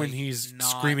baby's like... When he's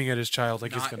screaming at his child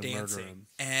like he's going to murder him.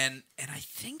 And I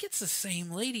think it's the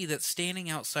same lady that's standing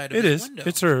outside of his window.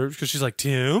 It's her, because she's like,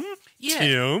 Tim? Yeah.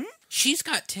 Tim? She's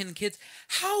got 10 kids.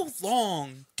 How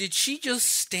long did she just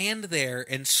stand there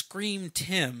and scream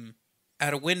Tim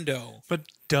at a window? But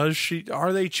does she...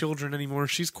 Are they children anymore?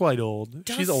 She's quite old.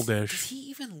 She's oldish. Does he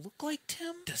even look like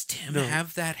Tim? Does Tim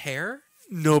have that hair?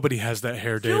 Nobody has that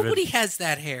hair, David. Nobody has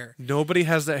that hair. Nobody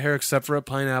has that hair except for a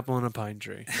pineapple and a pine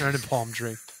tree. Or a palm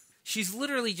tree. She's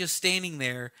literally just standing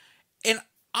there. And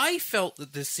I felt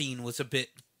that this scene was a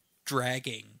bit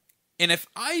dragging. And if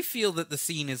I feel that the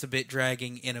scene is a bit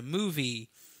dragging in a movie,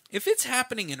 if it's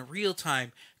happening in real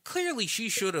time, clearly she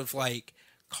should have, like,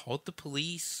 called the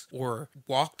police or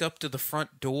walked up to the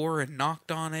front door and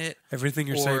knocked on it. Everything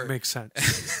you're saying makes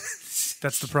sense.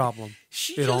 That's the problem.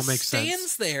 It all makes sense. She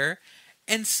just stands there,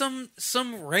 and some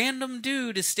random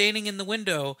dude is standing in the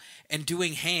window and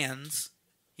doing hands.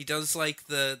 He does, like,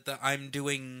 the I'm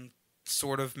doing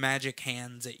sort of magic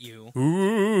hands at you.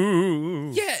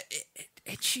 Ooh. Yeah,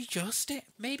 and she just...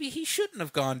 Maybe he shouldn't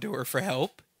have gone to her for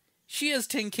help. She has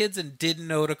 10 kids and didn't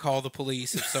know to call the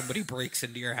police if somebody breaks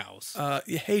into your house.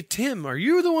 Hey, Tim, are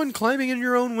you the one climbing in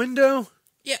your own window?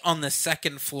 Yeah, on the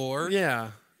second floor.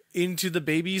 Yeah. Into the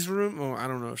baby's room? Oh, I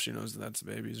don't know if she knows that's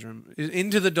the baby's room.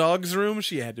 Into the dog's room?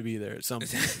 She had to be there at some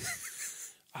point.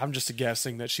 I'm just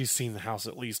guessing that she's seen the house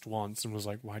at least once and was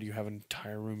like, why do you have an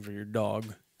entire room for your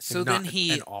dog? So then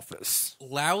he an office.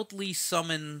 Loudly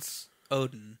summons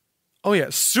Odin. Oh, yeah,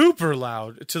 super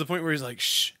loud, to the point where he's like,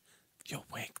 shh, you'll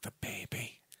wake the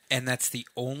baby. And that's the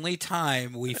only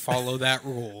time we follow that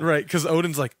rule. Right, because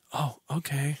Odin's like, oh,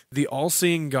 okay. The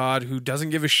all-seeing God who doesn't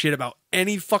give a shit about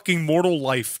any fucking mortal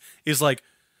life is like,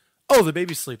 oh, the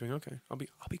baby's sleeping. Okay, I'll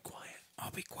be quiet. I'll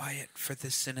be quiet for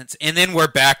this sentence. And then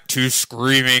we're back to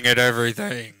screaming at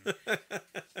everything.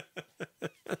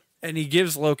 And he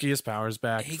gives Loki his powers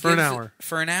back for an hour.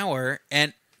 For an hour.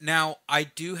 And now, I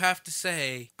do have to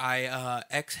say, I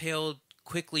exhaled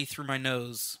quickly through my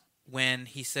nose when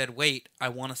he said, wait, I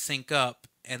want to sync up.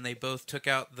 And they both took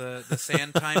out the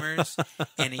sand timers,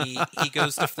 and he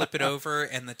goes to flip it over,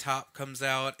 and the top comes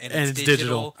out, and it's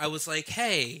digital. I was like,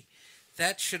 hey,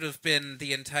 that should have been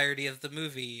the entirety of the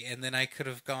movie, and then I could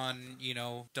have gone,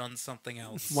 done something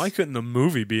else. Why couldn't the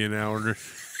movie be an hour?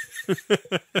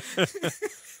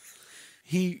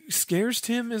 He scares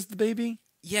Tim as the baby?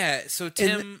 Yeah, so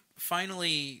Tim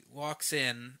finally walks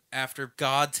in after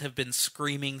gods have been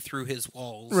screaming through his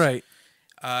walls. Right.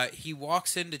 He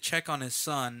walks in to check on his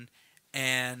son,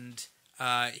 and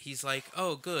he's like,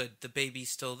 oh, good, the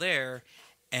baby's still there,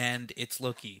 and it's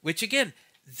Loki. Which, again,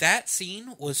 that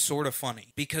scene was sort of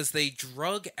funny, because they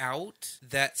drug out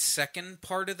that second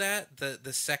part of that,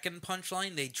 the second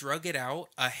punchline, they drug it out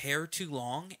a hair too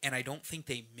long, and I don't think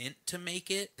they meant to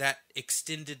make it that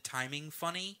extended timing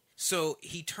funny. So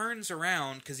he turns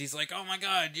around, because he's like, oh my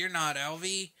god, you're not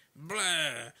Alvy,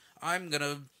 blah, I'm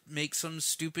gonna make some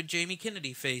stupid Jamie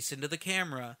Kennedy face into the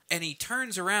camera. And he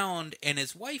turns around and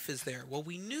his wife is there. Well,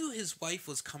 we knew his wife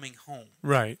was coming home.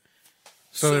 Right.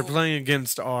 So they're playing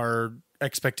against our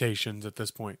expectations at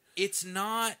this point. It's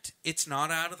not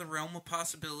out of the realm of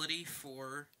possibility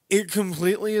for... It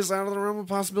completely is out of the realm of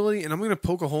possibility, and I'm going to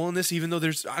poke a hole in this, even though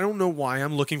I don't know why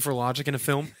I'm looking for logic in a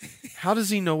film. How does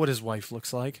he know what his wife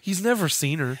looks like? He's never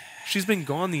seen her. She's been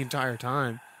gone the entire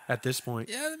time. At this point.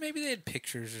 Yeah, maybe they had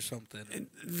pictures or something.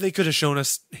 They could have shown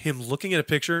us him looking at a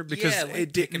picture because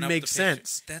it didn't make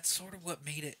sense. That's sort of what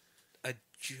made it a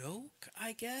joke,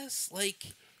 I guess.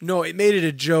 No, it made it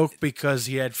a joke because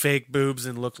he had fake boobs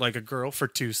and looked like a girl for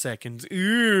 2 seconds.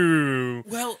 Ooh.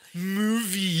 Well,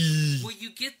 movie. Well, you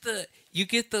get the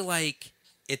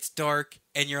it's dark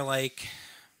and you're like,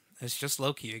 it's just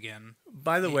Loki again.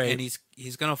 By the way, and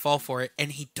he's gonna fall for it,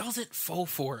 and he doesn't fall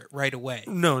for it right away.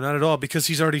 No, not at all, because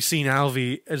he's already seen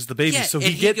Alvy as the baby, so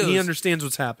he understands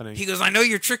what's happening. He goes, "I know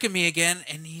you're tricking me again,"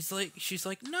 and she's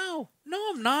like, "No,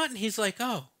 I'm not," and he's like,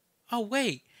 "Oh,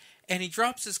 wait," and he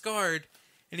drops his guard,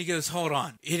 and he goes, "Hold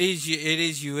on, it is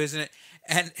you, isn't it?"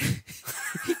 And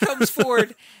he comes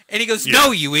forward, and he goes,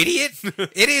 "No, you idiot,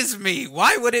 it is me.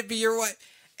 Why would it be your wife?"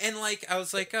 And I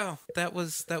was like, oh, that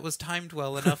was timed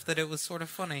well enough that it was sort of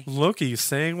funny. Loki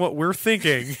saying what we're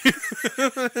thinking.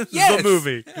 Yes! The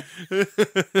movie.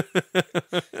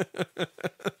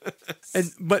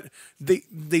 But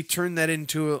they turn that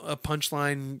into a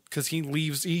punchline because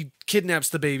he kidnaps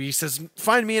the baby. He says,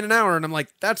 find me in an hour. And I'm like,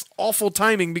 that's awful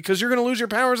timing because you're going to lose your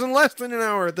powers in less than an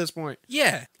hour at this point.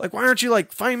 Yeah. Why aren't you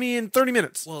find me in 30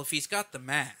 minutes? Well, if he's got the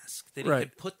mask, then he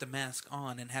could put the mask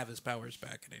on and have his powers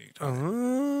back at any time.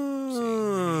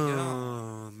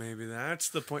 Oh, maybe that's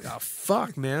the point. Oh,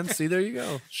 fuck, man. See, there you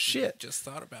go. Shit. Just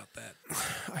thought about that.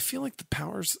 I feel like the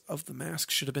powers of the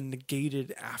mask should have been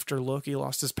negated after Loki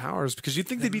lost his powers because you'd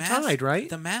think they'd be tied, right?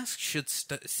 The mask should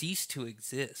cease to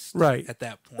exist at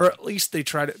that point. Or at least they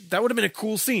tried it. That would have been a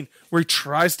cool scene where he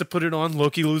tries to put it on,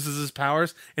 Loki loses his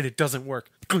powers, and it doesn't work.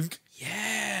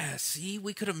 Yeah, see,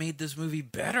 we could have made this movie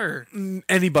better.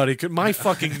 Anybody could. My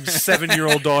fucking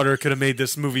 7-year-old daughter could have made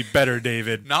this movie better,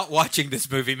 David. Not watching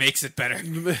this movie makes it better.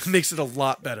 Makes it a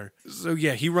lot better. So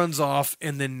yeah, he runs off,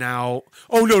 and then now...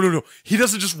 Oh, no. He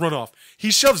doesn't just run off.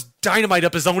 He shoves dynamite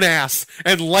up his own ass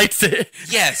and lights it.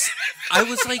 Yes. I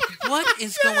was like, what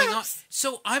is going on?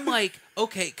 So I'm like,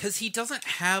 okay, because he doesn't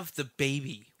have the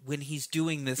baby when he's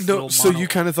doing this little monologue. So you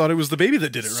kind of thought it was the baby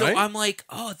that did it, right? So I'm like,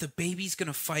 oh, the baby's going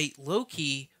to fight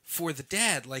Loki for the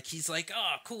dad. He's like,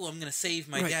 oh, cool, I'm going to save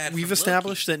my dad. We've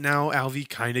established that now Alvy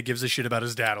kind of gives a shit about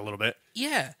his dad a little bit.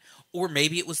 Yeah. Or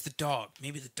maybe it was the dog.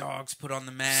 Maybe the dog's put on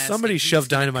the mask. Somebody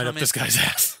shoved dynamite up this guy's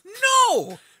ass.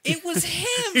 No! It was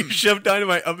him! He shoved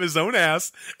dynamite up his own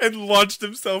ass and launched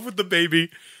himself with the baby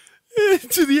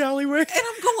into the alleyway. And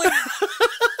I'm going,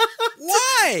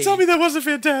 why? Tell me that wasn't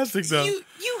fantastic, though.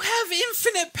 You have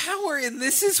infinite power, and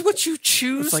this is what you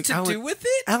choose to do with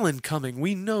it? Alan Cumming,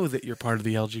 we know that you're part of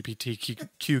the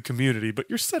LGBTQ community, but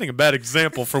you're setting a bad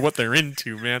example for what they're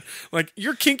into, man.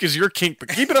 Your kink is your kink, but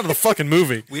keep it out of the fucking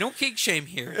movie. We don't kink shame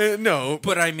here. No.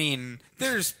 But I mean,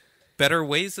 there's better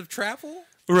ways of travel.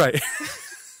 Right.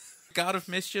 God of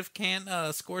Mischief can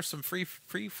score some free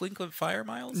Flinkland Fire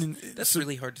miles. That's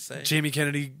really hard to say. Jamie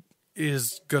Kennedy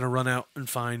is going to run out and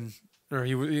find... Or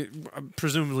he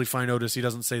presumably find Otis. He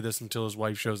doesn't say this until his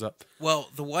wife shows up. Well,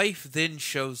 the wife then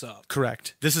shows up.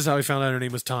 Correct. This is how he found out her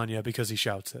name was Tanya, because he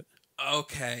shouts it.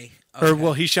 Okay.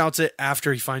 Or, he shouts it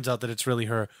after he finds out that it's really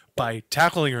her by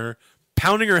tackling her,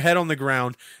 pounding her head on the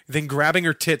ground, then grabbing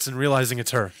her tits and realizing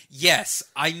it's her. Yes,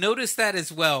 I noticed that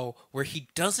as well, where he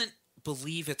doesn't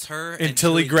believe it's her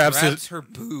until he grabs her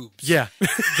boobs. Yeah.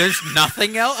 There's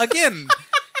nothing else. Again,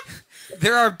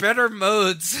 there are better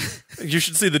modes. You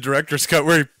should see the director's cut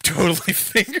where he totally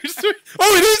fingers her.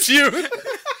 Oh, it is you!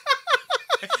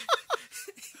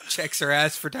 Checks her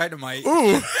ass for dynamite.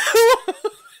 Ooh.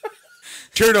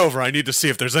 Turn over. I need to see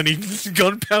if there's any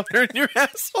gunpowder in your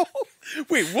asshole.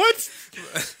 Wait, what?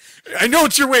 I know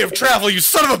it's your way of travel, you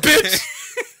son of a bitch!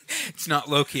 It's not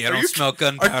Loki. I don't smell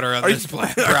gunpowder on this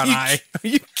brown eye. Are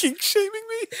you kink shaming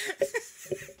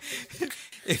me?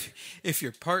 If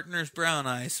your partner's brown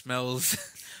eye smells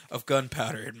of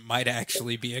gunpowder, it might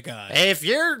actually be a guy. If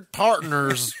your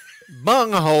partner's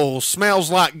bunghole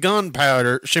smells like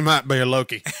gunpowder, she might be a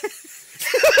Loki.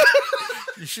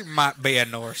 She might be a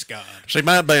Norse god. She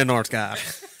might be a Norse god.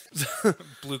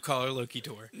 Blue collar Loki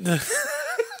tour.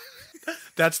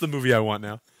 That's the movie I want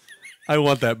now. I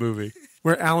want that movie.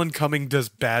 Where Alan Cumming does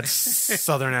bad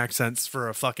southern accents for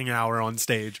a fucking hour on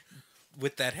stage.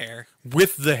 With that hair.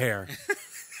 With the hair.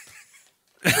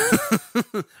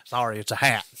 Sorry, it's a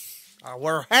hat. I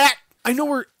wear a hat. I know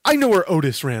where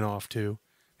Otis ran off to.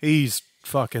 He's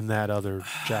fucking that other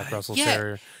Jack Russell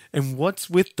Terrier. And what's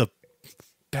with the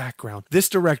background? This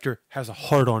director has a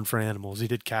hard-on for animals. He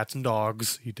did Cats and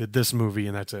Dogs. He did this movie,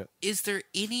 and that's it. Is there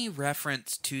any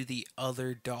reference to the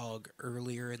other dog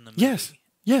earlier in the movie? Yes.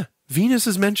 Yeah. Venus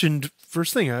is mentioned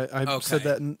first thing. I said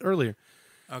that earlier.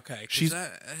 Okay.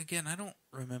 Again, I don't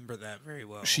remember that very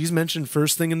well. She's mentioned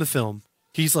first thing in the film.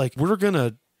 He's like, we're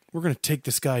gonna take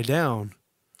this guy down.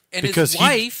 And his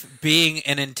wife, being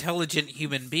an intelligent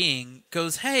human being,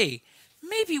 goes, hey,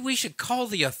 maybe we should call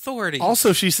the authorities.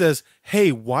 Also, she says,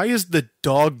 hey, why is the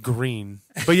dog green?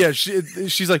 But yeah,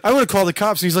 she's like, I want to call the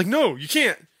cops. And he's like, no, you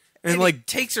can't. And like he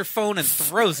takes her phone and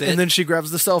throws it. And then she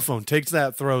grabs the cell phone, takes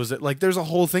that, throws it. Like, there's a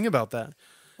whole thing about that.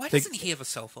 Why doesn't he have a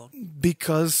cell phone?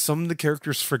 Because some of the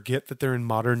characters forget that they're in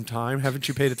modern time. Haven't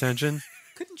you paid attention?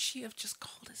 Couldn't she have just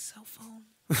called his cell phone?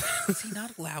 Is he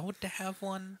not allowed to have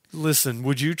one? Listen,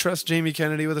 would you trust Jamie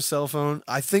Kennedy with a cell phone?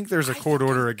 I think there's a court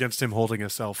order against him holding a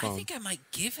cell phone. I think I might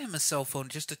give him a cell phone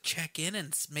just to check in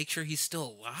and make sure he's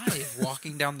still alive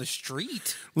walking down the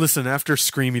street. Listen, after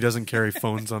Scream, he doesn't carry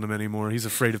phones on him anymore. He's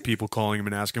afraid of people calling him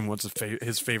and asking him what's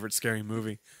his favorite scary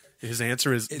movie. His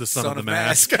answer is The Son of the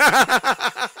Mask.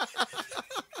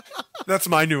 That's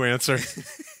my new answer.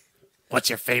 What's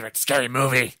your favorite scary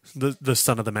movie? The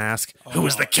Son of the Mask. Oh. Who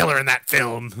was the killer in that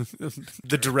film?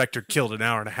 The director killed an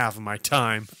hour and a half of my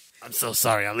time. I'm so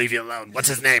sorry. I'll leave you alone. What's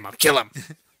his name? I'll kill him.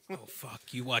 Oh, fuck.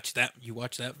 You watch that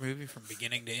movie from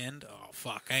beginning to end? Oh,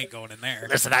 fuck. I ain't going in there.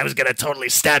 Listen, I was going to totally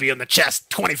stab you in the chest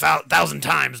 20,000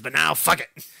 times, but now, fuck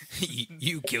it.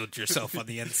 You killed yourself on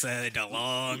the inside a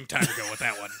long time ago with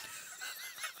that one.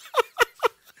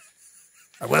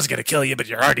 I was going to kill you, but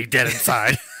you're already dead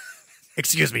inside.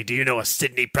 Excuse me, do you know a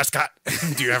Sidney Prescott?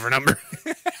 Do you have her number?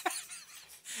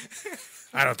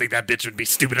 I don't think that bitch would be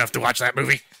stupid enough to watch that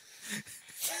movie.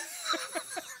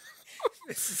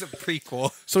 This is a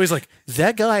prequel. So he's like,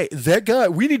 that guy,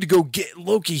 we need to go get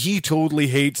Loki. He totally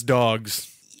hates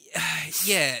dogs.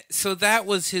 Yeah, so that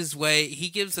was his way. He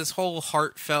gives this whole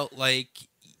heartfelt, like,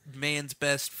 man's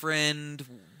best friend.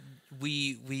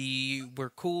 We were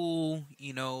cool,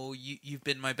 you know, you've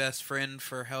been my best friend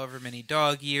for however many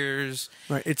dog years.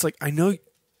 Right, it's like, I know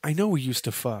we used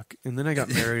to fuck, and then I got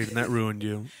married, and that ruined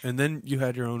you. And then you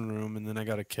had your own room, and then I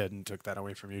got a kid and took that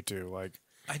away from you, too. Like,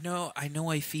 I know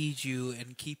I feed you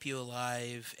and keep you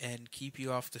alive and keep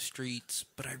you off the streets,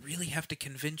 but I really have to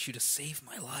convince you to save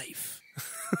my life.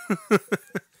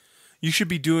 You should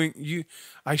be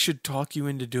I should talk you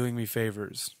into doing me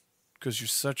favors, because you're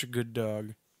such a good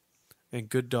dog. And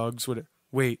good dogs would...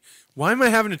 Wait, why am I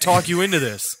having to talk you into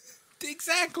this?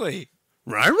 Exactly.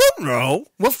 I don't know.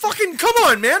 Well, fucking come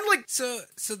on, man. Like, so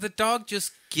the dog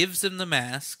just gives him the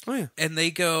mask. Oh, yeah. And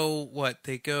they go, what?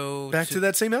 They go... Back to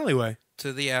that same alleyway.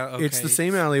 To the alleyway. It's the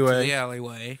same alleyway. To the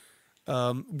alleyway.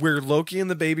 Where Loki and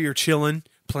the baby are chilling,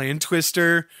 playing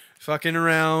Twister, fucking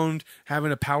around,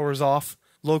 having a powers off.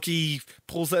 Loki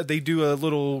pulls that... They do a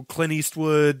little Clint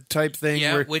Eastwood type thing.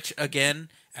 Yeah, which, again,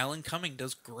 Alan Cumming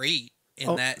does great.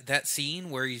 In that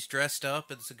scene where he's dressed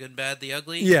up, it's the good, bad, the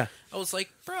ugly. Yeah, I was like,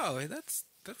 bro, that's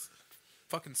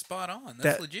fucking spot on.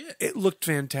 That's legit. It looked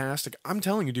fantastic. I'm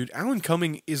telling you, dude, Alan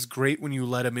Cumming is great when you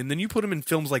let him in. Then you put him in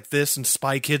films like this and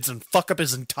Spy Kids and fuck up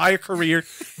his entire career.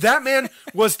 That man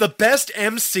was the best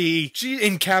MC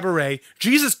in Cabaret.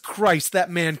 Jesus Christ, that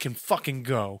man can fucking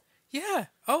go. Yeah.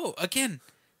 Oh, again,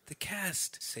 the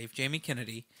cast, save Jamie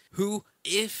Kennedy, who,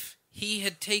 if he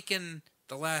had taken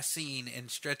the last scene and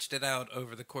stretched it out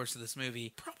over the course of this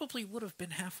movie, probably would have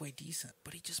been halfway decent.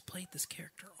 But he just played this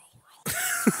character all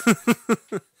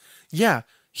wrong. Yeah,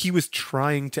 he was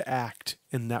trying to act,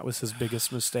 and that was his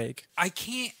biggest mistake. I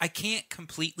can't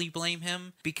completely blame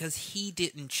him because he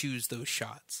didn't choose those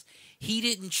shots. He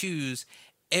didn't choose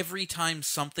every time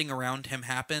something around him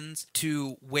happens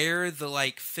to wear the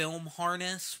like film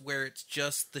harness where it's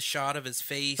just the shot of his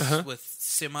face with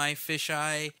semi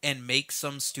fisheye and make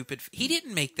some stupid. He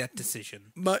didn't make that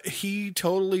decision. But he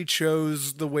totally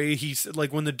chose the way he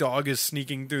like when the dog is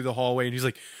sneaking through the hallway and he's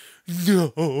like,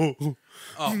 no.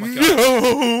 Oh my god.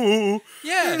 No.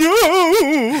 Yeah.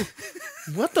 No.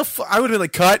 What the fuck? I would have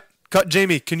been like, cut,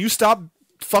 Jamie. Can you stop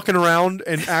fucking around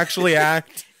and actually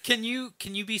act? Can you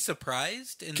be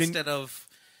surprised instead of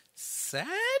sad?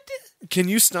 Can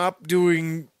you stop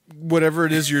doing whatever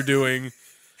it is you're doing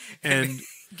and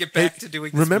get back to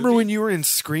doing this remember movie? when you were in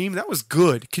Scream? That was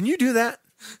good. Can you do that?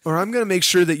 Or I'm going to make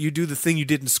sure that you do the thing you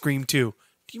did in Scream 2.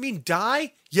 Do you mean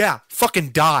die? Yeah, fucking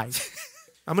die.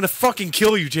 I'm going to fucking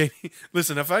kill you, Jamie.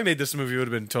 Listen, if I made this movie, it would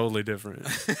have been totally different.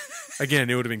 Again,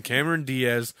 it would have been Cameron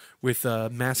Diaz with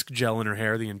mask gel in her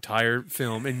hair the entire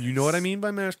film. And you know what I mean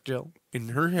by mask gel? In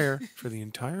her hair for the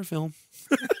entire film.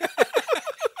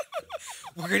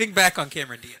 We're getting back on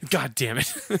Cameron Diaz. God damn it.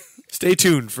 Stay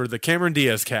tuned for the Cameron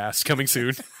Diaz cast coming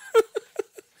soon.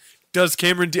 Does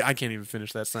Cameron Diaz... I can't even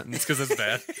finish that sentence because it's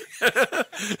bad.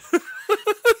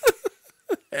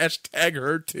 Hashtag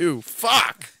her too.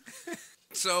 Fuck.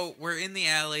 So we're in the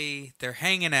alley. They're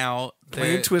hanging out.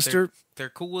 Playing Twister. They're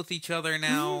cool with each other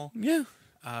now. Yeah.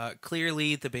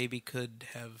 Clearly, the baby could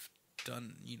have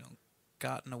done,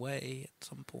 gotten away at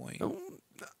some point.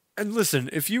 And listen,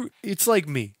 it's like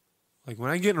me. Like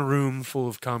when I get in a room full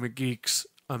of comic geeks,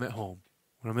 I'm at home.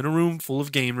 When I'm in a room full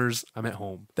of gamers, I'm at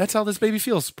home. That's how this baby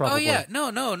feels, probably. Oh, yeah.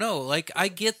 No. Like, I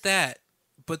get that.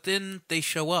 But then they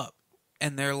show up.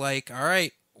 And they're like, all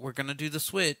right, we're going to do the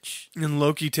switch. And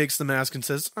Loki takes the mask and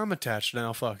says, I'm attached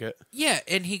now, fuck it. Yeah,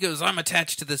 and he goes, I'm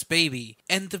attached to this baby.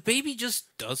 And the baby just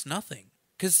does nothing.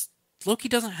 Because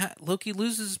Loki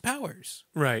loses his powers.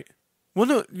 Right. Well,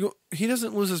 no, he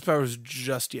doesn't lose his powers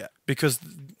just yet. Because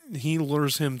he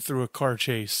lures him through a car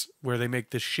chase where they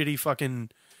make this shitty fucking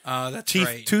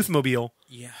toothmobile.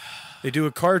 Yeah. They do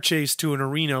a car chase to an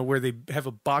arena where they have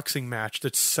a boxing match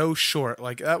that's so short.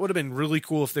 Like, that would have been really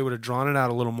cool if they would have drawn it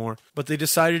out a little more. But they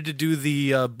decided to do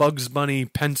the Bugs Bunny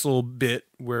pencil bit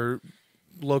where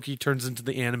Loki turns into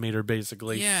the animator,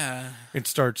 basically. Yeah. And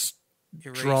starts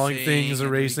drawing things,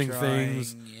 erasing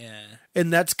things. Yeah.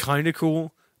 And that's kind of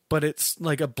cool, but it's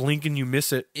like a blink and you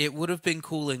miss it. It would have been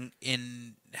cool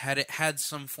in had it had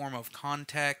some form of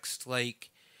context, like...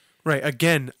 Right.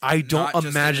 Again, I don't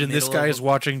imagine this guy is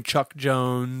watching Chuck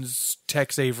Jones,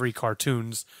 Tex Avery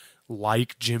cartoons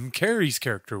like Jim Carrey's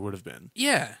character would have been.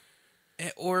 Yeah.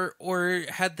 Or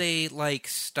had they, like,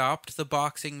 stopped the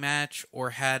boxing match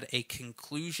or had a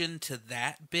conclusion to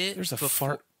that bit. There's a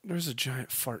fart. There's a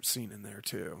giant fart scene in there,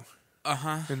 too.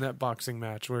 Uh-huh. In that boxing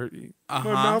match where my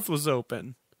mouth was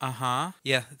open. Uh-huh.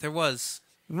 Yeah, there was.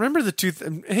 Remember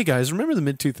hey, guys, remember the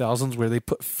mid-2000s where they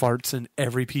put farts in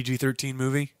every PG-13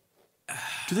 movie?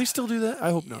 Do they still do that? I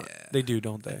hope not. They do,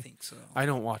 don't they? I think so. I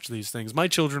don't watch these things. My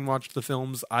children watch the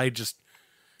films. I just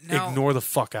ignore the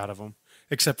fuck out of them.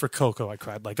 Except for Coco, I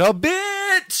cried like a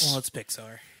bitch! Well, it's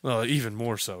Pixar. Well, even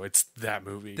more so. It's that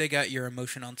movie. They got your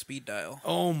emotion on speed dial.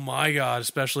 Oh my god,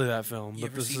 especially that film. You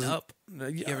ever seen Up?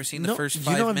 You ever seen the first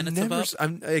 5 minutes of Up?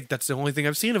 That's the only thing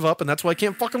I've seen of Up, and that's why I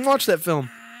can't fucking watch that film.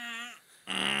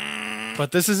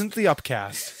 But this isn't the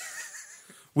Upcast.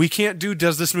 We can't do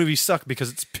Does This Movie Suck because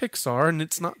it's Pixar and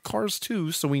it's not Cars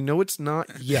 2, so we know it's not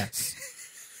yes.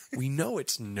 We know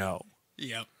it's no.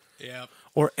 Yep.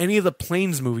 Or any of the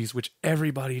Planes movies, which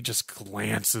everybody just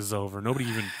glances over. Nobody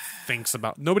even thinks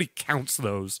about. Nobody counts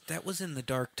those. That was in the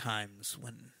dark times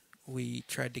when we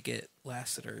tried to get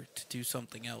Lasseter to do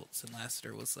something else, and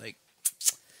Lasseter was like...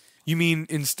 You mean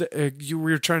you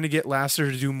were trying to get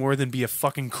Lasseter to do more than be a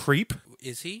fucking creep?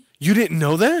 Is he? You didn't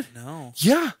know that? No.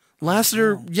 Yeah.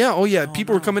 Lasseter, yeah, oh yeah,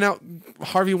 people were coming out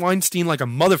Harvey Weinstein like a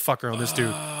motherfucker on this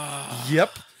dude.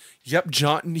 Yep,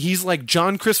 John, he's like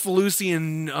John Cristofalusi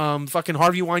and fucking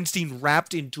Harvey Weinstein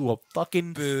wrapped into a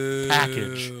fucking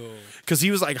package. Because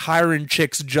he was like hiring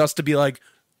chicks just to be like,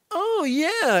 oh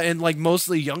yeah, and like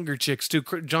mostly younger chicks too.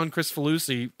 John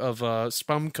Cristofalusi of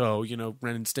Spumco,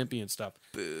 Ren and Stimpy and stuff.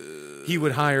 He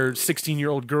would hire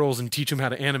 16-year-old girls and teach them how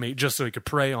to animate just so he could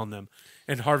prey on them.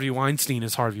 And Harvey Weinstein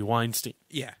is Harvey Weinstein.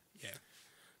 Yeah.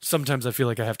 Sometimes I feel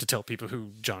like I have to tell people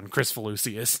who John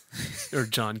Cristofalusi is. Or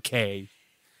John K.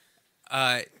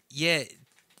 Yeah.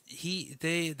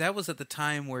 that was at the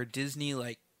time where Disney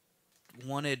like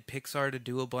wanted Pixar to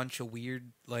do a bunch of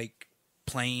weird like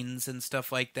planes and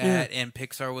stuff like that, and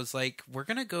Pixar was like, we're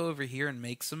gonna go over here and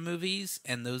make some movies,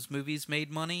 and those movies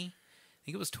made money. I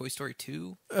think it was Toy Story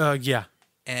 2. Yeah.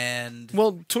 And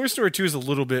well, Toy Story 2 is a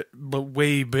little bit, but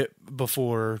way bit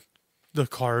before the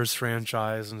Cars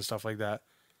franchise and stuff like that.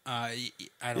 I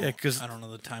don't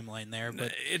know the timeline there,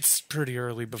 but it's pretty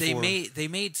early before. They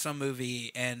made some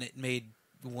movie and it made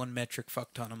one metric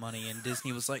fuck ton of money, and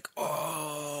Disney was like,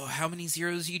 oh, how many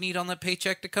zeros you need on that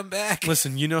paycheck to come back?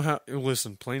 Listen,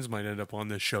 planes might end up on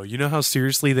this show. You know how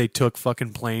seriously they took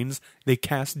fucking planes? They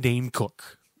cast Dane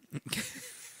Cook.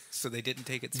 So they didn't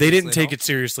take it seriously. They didn't take it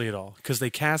seriously at all because they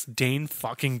cast Dane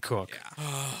fucking Cook. Yeah.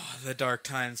 Oh, the dark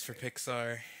times for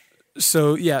Pixar.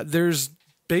 So, yeah, there's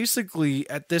basically,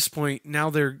 at this point, now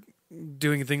they're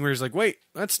doing a thing where he's like, wait,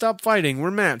 let's stop fighting.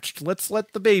 We're matched. Let's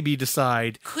let the baby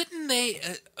decide. Couldn't they...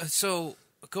 so,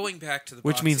 going back to the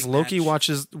Which means Loki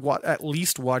match, at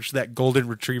least watched that Golden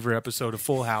Retriever episode of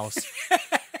Full House.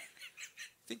 I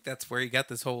think that's where he got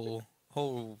this whole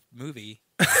movie.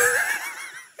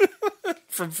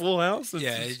 From Full House?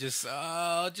 Yeah, he just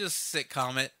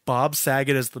sitcom it. Bob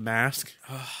Saget as the Mask.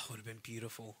 Oh, would have been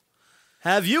beautiful.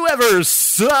 Have you ever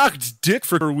sucked dick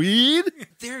for weed?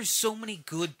 There's so many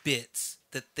good bits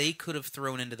that they could have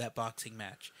thrown into that boxing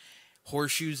match.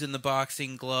 Horseshoes in the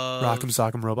boxing glove. Rock'em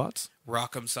Sock'em Robots.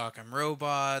 Rock'em Sock'em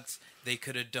Robots. They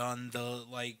could have done the,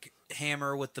 like,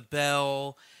 hammer with the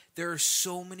bell. There are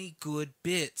so many good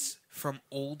bits from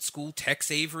old school Tex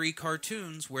Avery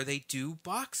cartoons where they do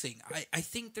boxing. I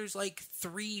think there's like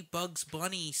 3 Bugs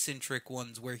Bunny centric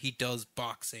ones where he does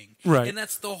boxing. Right. And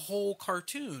that's the whole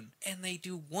cartoon. And they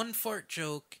do one fart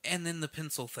joke and then the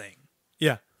pencil thing.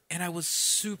 Yeah. And I was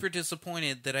super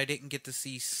disappointed that I didn't get to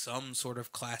see some sort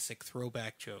of classic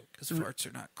throwback joke. Because farts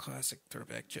are not classic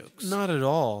throwback jokes. Not at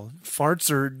all. Farts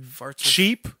are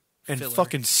cheap and filler.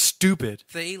 fucking stupid.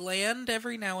 They land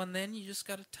every now and then. You just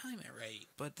got to time it right.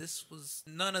 But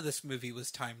none of this movie was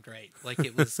timed right. Like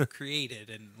it was created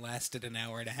and lasted an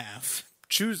hour and a half.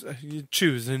 Choose,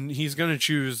 and he's gonna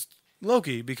choose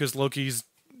Loki because Loki's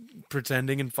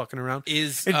pretending and fucking around.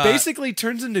 It basically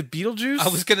turns into Beetlejuice. I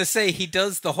was gonna say he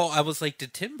does the whole. I was like,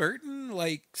 did Tim Burton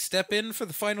like step in for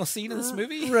the final scene of this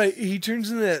movie? Right. He turns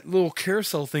into that little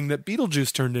carousel thing that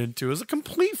Beetlejuice turned into. It was a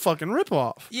complete fucking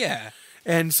ripoff. Yeah.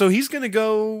 And so he's gonna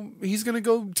go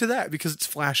to that because it's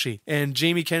flashy. And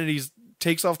Jamie Kennedy's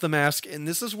takes off the mask, and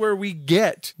this is where we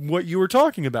get what you were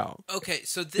talking about. Okay,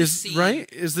 so this scene,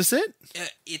 right? Is this it?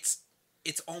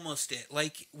 It's almost it.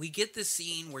 Like, we get this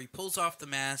scene where he pulls off the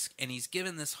mask and he's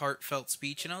given this heartfelt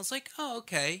speech, and I was like, oh,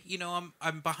 okay,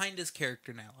 I'm behind his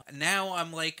character now. Now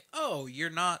I'm like, oh, you're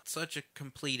not such a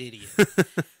complete idiot.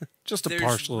 Just a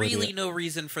partial idiot. There's really no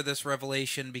reason for this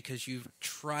revelation because you've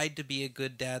tried to be a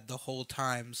good dad the whole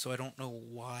time, so I don't know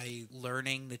why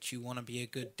learning that you want to be a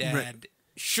good dad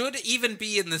should even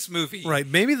be in this movie. Right.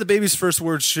 Maybe the baby's first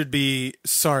words should be,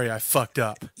 sorry, I fucked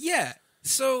up. Yeah.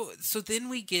 So then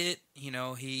we get,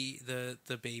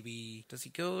 the baby, does he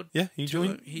go? Yeah, he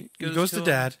goes to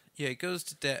dad. Yeah, he goes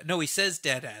to dad. No, he says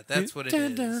dad. That's what it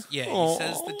Dada. is. Yeah, Aww. he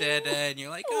says the dad, and you're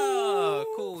like, oh,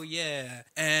 cool, yeah.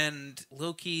 And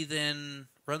Loki then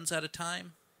runs out of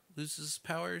time, loses his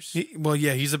powers. He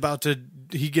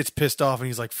gets pissed off and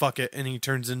he's like, fuck it, and he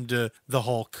turns into the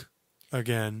Hulk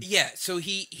again. Yeah, so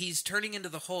he's turning into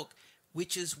the Hulk.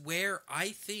 Which is where I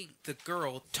think the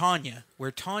girl, Tanya,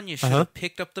 should have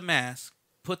picked up the mask,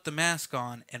 put the mask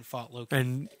on, and fought Loki.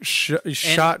 And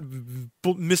shot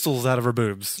missiles out of her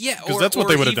boobs. Yeah, because that's what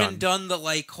they would have done. Done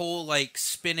the whole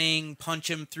spinning, punch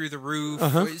him through the roof.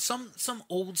 Some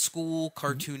old school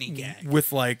cartoony gag.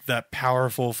 With that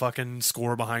powerful fucking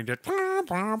score behind it.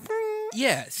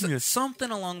 Yeah,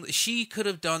 something along... She could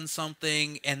have done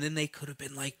something, and then they could have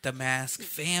been the Mask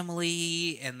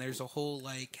family, and there's a whole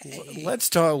hey.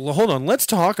 Hold on, let's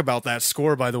talk about that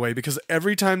score, by the way, because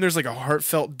every time there's a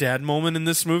heartfelt dad moment in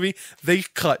this movie, they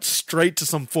cut straight to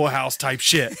some Full House type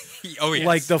shit. Oh, yes.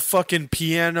 Like the fucking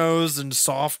pianos and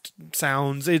soft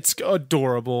sounds. It's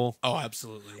adorable. Oh,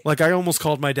 absolutely. I almost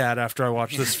called my dad after I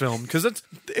watched this film, because it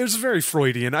was very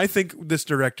Freudian. I think this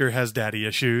director has daddy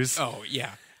issues. Oh,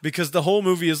 yeah. Because the whole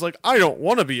movie is I don't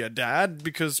want to be a dad,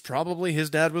 because probably his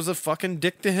dad was a fucking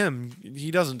dick to him. He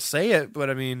doesn't say it,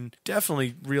 but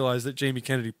definitely realize that Jamie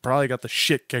Kennedy probably got the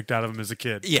shit kicked out of him as a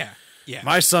kid. Yeah, yeah.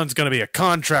 My son's going to be a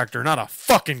contractor, not a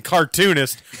fucking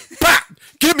cartoonist. Bah!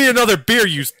 Give me another beer,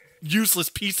 you useless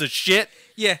piece of shit.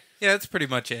 Yeah, that's pretty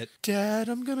much it. Dad,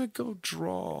 I'm going to go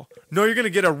draw. No, you're going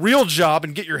to get a real job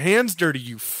and get your hands dirty,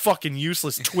 you fucking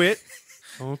useless twit.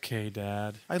 Okay,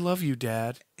 Dad. I love you,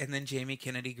 Dad. And then Jamie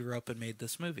Kennedy grew up and made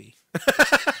this movie.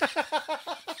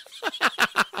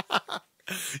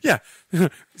 Yeah.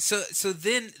 So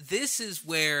then this is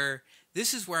where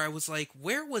I was like,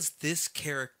 where was this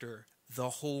character the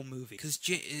whole movie? Because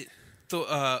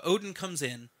Odin comes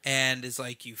in and is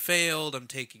like, you failed, I'm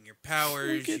taking your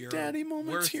powers, you're daddy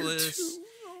moments worthless. Here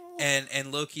too.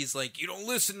 And Loki's like, you don't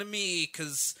listen to me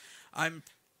because I'm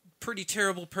pretty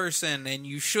terrible person and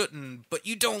you shouldn't, but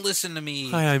you don't listen to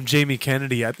me. Hi, I'm Jamie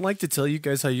Kennedy. I'd like to tell you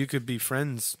guys how you could be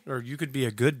friends, or you could be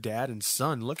a good dad and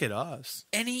son. Look at us.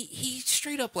 And he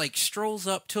straight up like strolls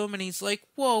up to him and he's like,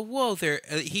 whoa there.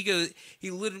 He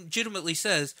legitimately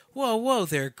says, whoa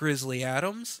there, Grizzly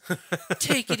Adams.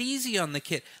 Take it easy on the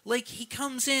kid. Like, he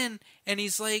comes in and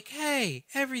he's like, hey,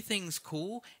 everything's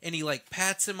cool. And he like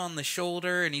pats him on the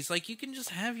shoulder and he's like, you can just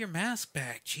have your mask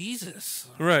back. Jesus.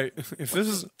 Right. If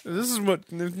this is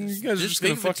what you guys are just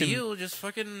gonna fucking deal, just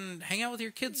fucking hang out with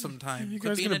your kids sometime. You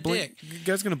Quit guys being gonna a dick. You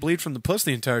guys gonna bleed from the puss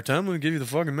the entire time. I'm gonna give you the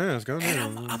fucking mask.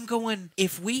 And I'm going,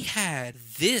 if we had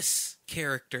this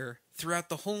character throughout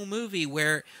the whole movie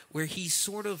where he's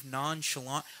sort of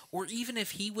nonchalant, or even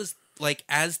if he was like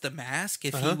as the mask,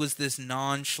 if he was this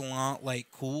nonchalant, like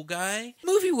cool guy,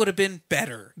 movie would have been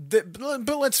better.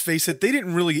 But let's face it, they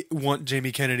didn't really want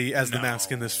Jamie Kennedy as the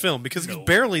mask in this film because he's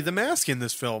barely the mask in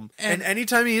this film. And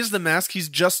anytime he is the mask, he's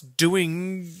just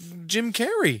doing Jim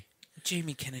Carrey.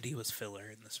 Jamie Kennedy was filler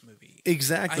in this movie.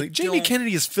 Exactly. Jamie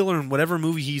Kennedy is filler in whatever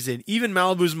movie he's in. Even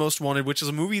Malibu's Most Wanted, which is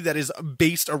a movie that is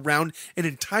based around an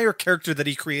entire character that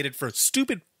he created for a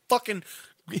stupid fucking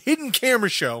hidden camera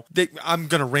show. I'm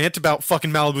going to rant about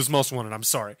fucking Malibu's Most Wanted. I'm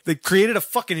sorry. They created a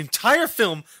fucking entire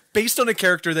film based on a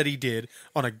character that he did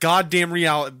on a goddamn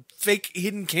reality fake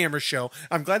hidden camera show.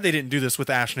 I'm glad they didn't do this with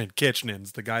Ashton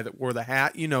Kutcher, the guy that wore the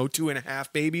hat,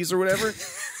 2.5 babies or whatever.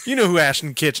 You know who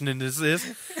Ashton Kutcher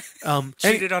is.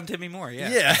 Cheated on Demi Moore, yeah.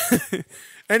 Yeah.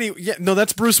 Anyway, no,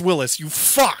 that's Bruce Willis. You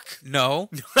fuck. No.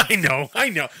 I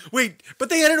know. Wait, but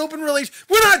they had an open relation.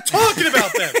 We're not talking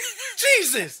about them.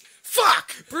 Jesus.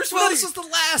 Fuck. Bruce Willis was the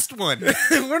last one.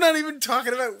 We're not even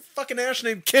talking about fucking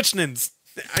Ashton Kutcher.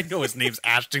 I know his name's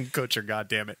Ashton Kutcher,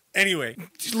 goddammit. Anyway,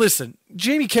 listen,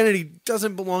 Jamie Kennedy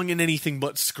doesn't belong in anything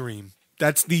but Scream.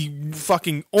 That's the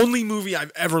fucking only movie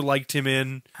I've ever liked him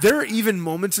in. There are even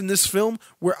moments in this film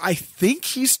where I think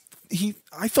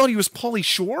I thought he was Pauly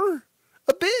Shore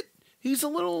a bit. He's a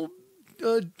little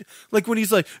like when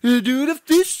he's like, do the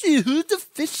fishy, who's the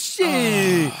fishy?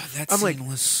 Oh, that scene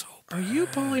was so bad. Are you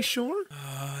Pauly Shore?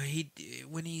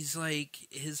 When he's like,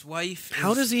 his wife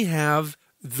How does he have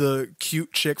the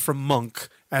cute chick from Monk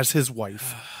as his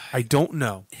wife? I don't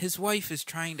know. His wife is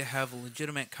trying to have a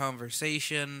legitimate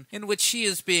conversation in which she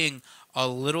is being a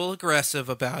little aggressive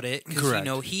about it.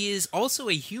 Because, he is also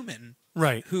a human.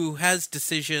 Right. Who has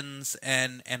decisions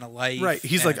and a life. Right.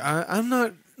 He's like, I'm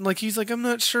not... Like, he's like, I'm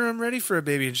not sure I'm ready for a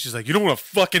baby. And she's like, you don't want a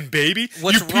fucking baby?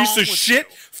 What's you piece of shit?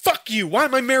 You? Fuck you. Why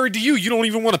am I married to you? You don't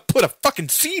even want to put a fucking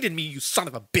seed in me, you son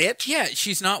of a bitch. Yeah,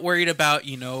 she's not worried about,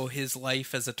 his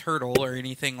life as a turtle or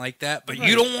anything like that. But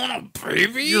you don't want a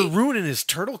baby? You're ruining his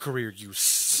turtle career, you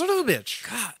son of a bitch.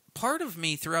 God, part of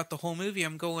me throughout the whole movie,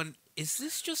 I'm going, is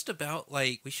this just about,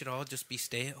 like, we should all just be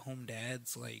stay-at-home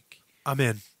dads? Like... I'm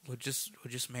in. We'll just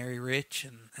marry rich,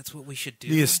 and that's what we should do.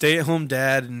 Be a stay-at-home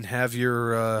dad and have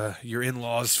your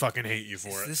in-laws fucking hate you for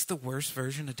it. Is this the worst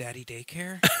version of Daddy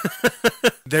Daycare?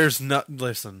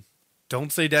 Listen,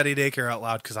 don't say Daddy Daycare out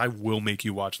loud because I will make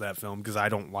you watch that film because I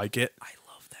don't like it. I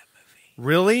love that movie.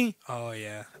 Really? Oh,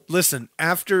 yeah. Listen,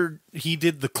 after he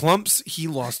did The Clumps, he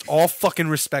lost all fucking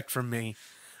respect from me.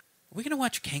 Are we going to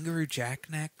watch Kangaroo Jack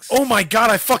next? Oh my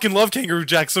god, I fucking love Kangaroo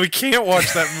Jack, so we can't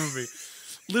watch that movie.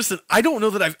 Listen, I don't know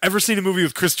that I've ever seen a movie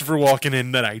with Christopher Walken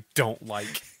in that I don't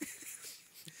like.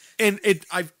 And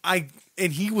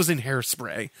and he was in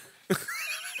Hairspray.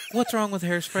 What's wrong with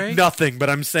Hairspray? Nothing, but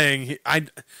I'm saying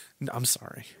I'm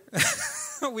sorry.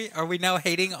 Are we now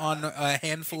hating on a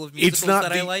handful of musicals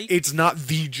I like? It's not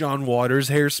the John Waters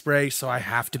Hairspray, so I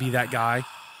have to be that guy.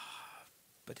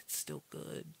 But it's still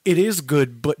good. It is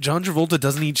good, but John Travolta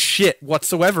doesn't eat shit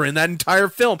whatsoever in that entire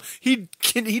film. He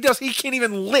can't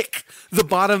even lick the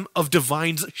bottom of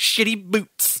Divine's shitty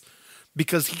boots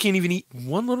because he can't even eat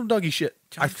one little doggy shit.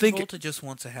 John Travolta just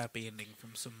wants a happy ending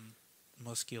from some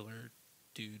muscular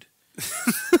dude.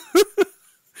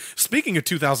 Speaking of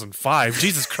 2005,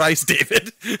 Jesus Christ,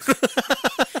 David.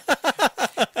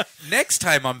 Next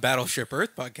time on Battleship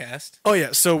Earth podcast. Oh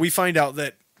yeah, so we find out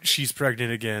that she's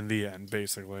pregnant again. The end,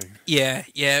 basically. Yeah.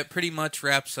 It pretty much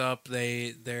wraps up.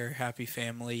 They're happy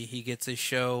family. He gets his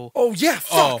show. Oh yeah.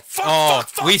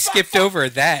 Fuck. We skipped over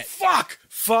that. Fuck.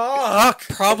 Fuck.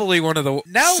 Probably one of the...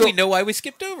 Now we know why we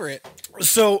skipped over it.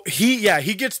 So he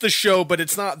gets the show, but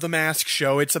it's not the mask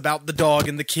show. It's about the dog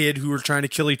and the kid who are trying to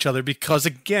kill each other because,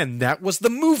 again, that was the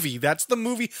movie. That's the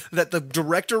movie that the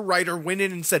director-writer went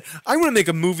in and said, I want to make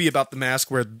a movie about the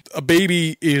mask where a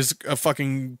baby is a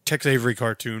fucking Tex Avery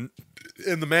cartoon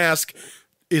and the mask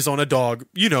is on a dog,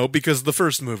 because the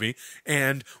first movie,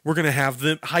 and we're going to have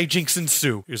the hijinks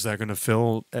ensue. Is that going to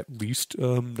fill at least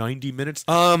 90 minutes?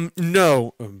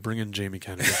 No. Bring in Jamie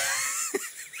Kennedy.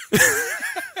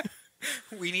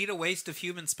 We need a waste of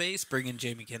human space. Bring in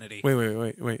Jamie Kennedy.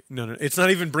 Wait. No. It's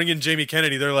not even bring in Jamie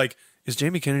Kennedy. They're like, is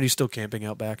Jamie Kennedy still camping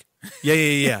out back?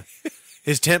 Yeah.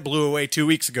 His tent blew away 2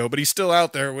 weeks ago, but he's still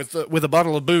out there with a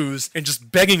bottle of booze and just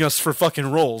begging us for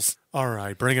fucking rolls. All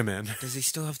right, bring him in. Does he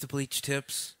still have the bleach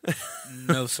tips?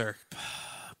 No, sir.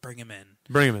 Bring him in.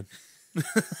 Bring him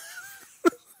in.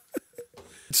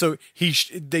 So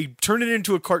they turn it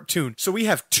into a cartoon. So we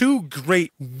have two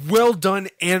great, well-done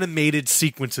animated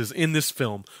sequences in this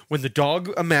film. When the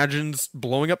dog imagines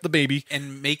blowing up the baby.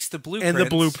 And makes the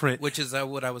blueprint. Which is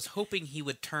what I was hoping he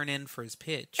would turn in for his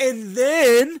pitch. And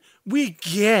then we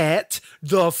get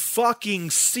the fucking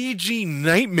CG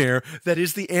nightmare that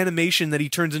is the animation that he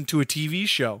turns into a TV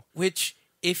show. Which...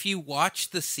 If you watch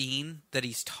the scene that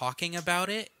he's talking about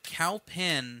it, Cal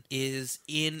Penn is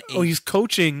in a... Oh, he's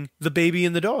coaching the baby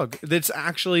and the dog. That's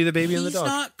actually the baby and the dog.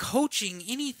 He's not coaching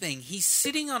anything. He's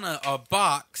sitting on a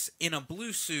box in a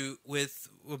blue suit with...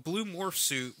 a blue morph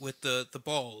suit with the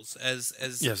balls as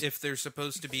yes. If they're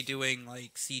supposed to be doing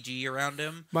like CG around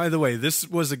him. By the way, this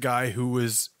was a guy who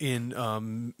was in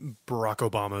Barack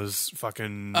Obama's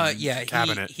fucking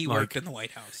cabinet. He worked in the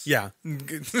White House. Yeah.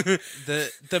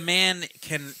 the man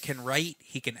can write,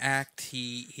 he can act,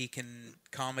 he can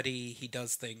comedy, he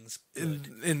does things good.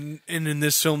 And in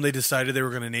this film they decided they were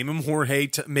going to name him Jorge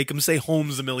to make him say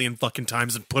Holmes a million fucking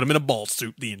times and put him in a ball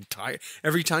suit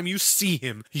every time you see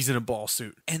him, he's in a ball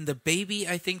suit. And the baby,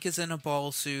 I think, is in a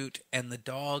ball suit, and the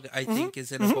dog, I think,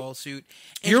 is in a ball suit.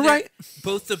 And you're right.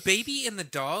 Both the baby and the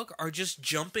dog are just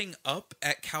jumping up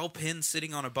at Cal Penn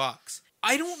sitting on a box.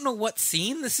 I don't know what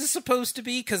scene this is supposed to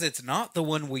be, because it's not the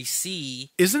one we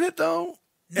see. Isn't it, though?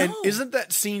 No. And isn't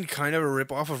that scene kind of a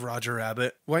ripoff of Roger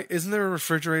Rabbit? Why isn't there a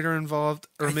refrigerator involved?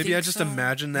 Or maybe I just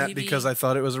imagined that because I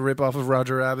thought it was a ripoff of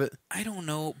Roger Rabbit. I don't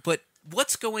know, but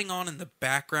what's going on in the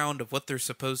background of what they're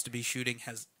supposed to be shooting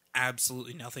has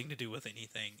absolutely nothing to do with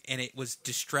anything, and it was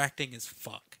distracting as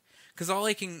fuck. Because all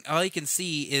I can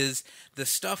see is the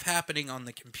stuff happening on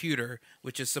the computer,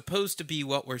 which is supposed to be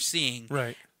what we're seeing,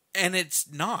 right? And it's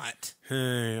not.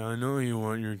 Hey, I know you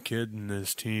want your kid in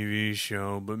this TV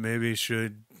show, but maybe you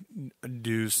should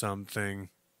do something.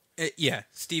 Yeah,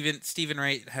 Stephen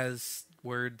Wright has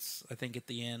words, I think, at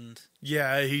the end.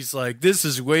 Yeah, he's like, this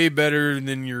is way better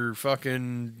than your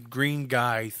fucking green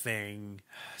guy thing.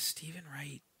 Stephen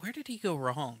Wright, where did he go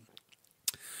wrong?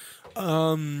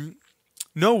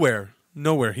 Nowhere.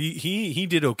 He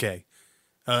did okay.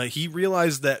 He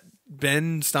realized that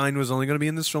Ben Stein was only going to be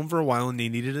in this film for a while, and they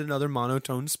needed another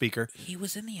monotone speaker. He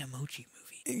was in the Emoji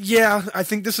Movie. Yeah, I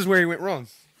think this is where he went wrong.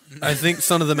 I think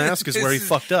Son of the Mask is where he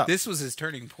fucked up. This was his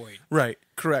turning point. Right,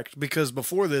 correct. Because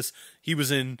before this, he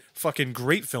was in fucking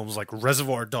great films like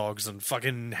Reservoir Dogs and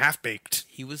fucking Half-Baked.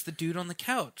 He was the dude on the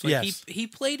couch. Yes. He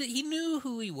played it. He knew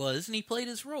who he was, and he played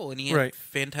his role, and he had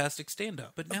fantastic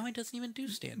stand-up. But now he doesn't even do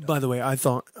stand-up. By the way, I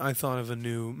thought of a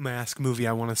new Mask movie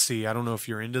I want to see. I don't know if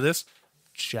you're into this.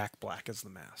 Jack Black is the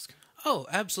Mask. Oh,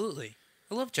 absolutely.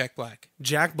 I love Jack Black.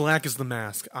 Jack Black is the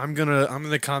Mask. I'm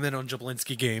gonna comment on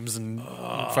Jablinski Games and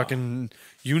fucking.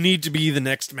 You need to be the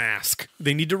next Mask.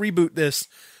 They need to reboot this.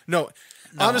 No,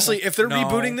 honestly, if they're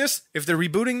rebooting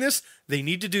this, they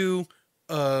need to do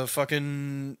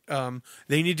fucking.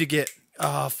 They need to get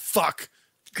fuck.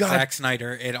 God. Zack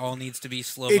Snyder. It all needs to be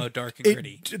slow-mo, dark and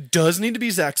gritty. It does need to be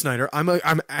Zack Snyder.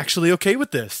 I'm actually okay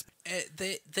with this.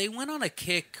 They went on a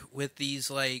kick with these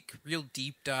like real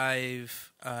deep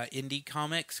dive indie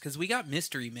comics because we got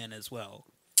Mystery Men as well.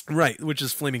 Right, which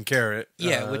is Flaming Carrot.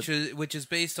 Yeah, which is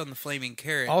based on the Flaming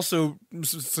Carrot. Also,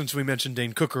 since we mentioned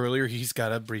Dane Cook earlier, he's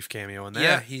got a brief cameo in that.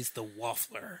 Yeah, he's the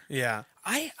Waffler. Yeah.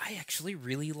 I actually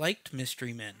really liked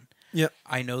Mystery Men. Yep.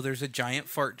 I know there's a giant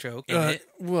fart joke in it.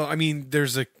 Well, I mean,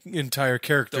 there's an entire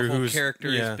character whose character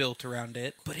is built around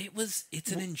it, but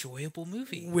it's an enjoyable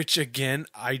movie. Which again,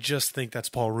 I just think that's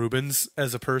Paul Rubens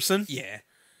as a person. Yeah.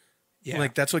 Yeah.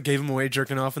 Like that's what gave him away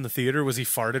jerking off in the theater was he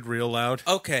farted real loud.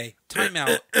 Okay, time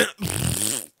out.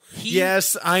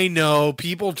 Yes, I know.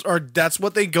 That's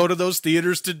what they go to those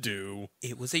theaters to do.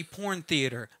 It was a porn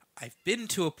theater. I've been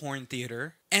to a porn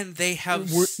theater and they have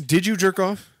Did you jerk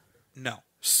off? No.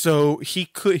 So he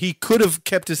could have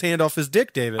kept his hand off his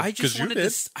dick, David. I just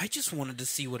wanted to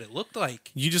see what it looked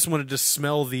like. You just wanted to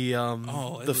smell the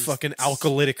fucking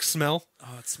alkalytic smell.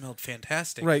 Oh, it smelled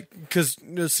fantastic. Right, because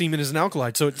semen is an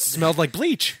alkaloid, so it smelled like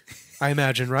bleach. I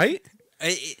imagine, right?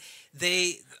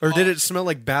 Or did it smell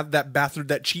like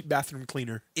that cheap bathroom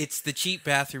cleaner? It's the cheap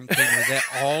bathroom cleaner that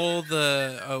all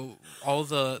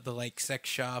the like sex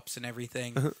shops and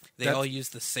everything, they all use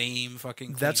the same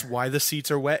fucking cleaner. That's why the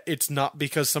seats are wet. It's not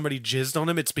because somebody jizzed on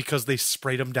them. It's because they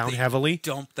sprayed them down heavily.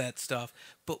 Dump that stuff.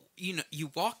 But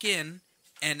you walk in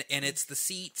and it's the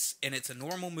seats and it's a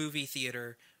normal movie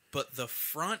theater. But the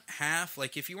front half,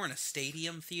 like if you were in a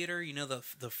stadium theater,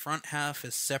 the front half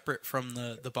is separate from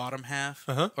the bottom half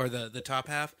or the top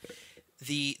half.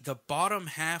 The bottom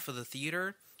half of the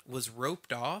theater was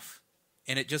roped off,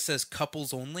 and it just says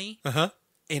couples only. And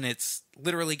it's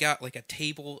literally got like a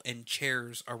table and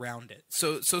chairs around it.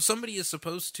 So somebody is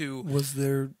supposed to. Was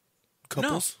there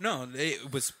couples? No,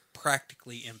 it was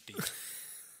practically empty.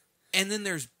 And then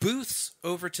there's booths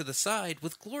over to the side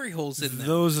with glory holes in them.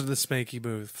 Those are the spanky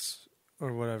booths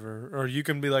or whatever. Or you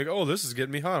can be like, oh, this is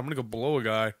getting me hot. I'm going to go blow a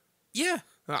guy. Yeah.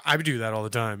 I do that all the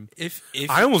time. If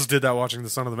I almost did that watching The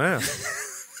Son of the Mask.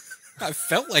 I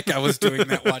felt like I was doing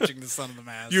that watching The Son of the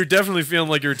Mask. You're definitely feeling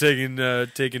like you're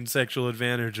taking sexual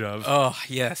advantage of. Oh,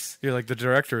 yes. You're like, the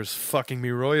director is fucking me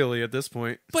royally at this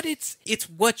point. But it's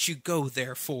what you go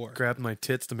there for. Grabbed my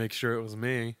tits to make sure it was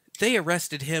me. They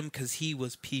arrested him because he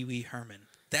was Pee Wee Herman.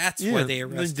 That's why they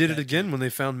arrested him. They did it again when they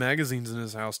found magazines in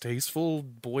his house. Tasteful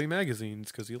boy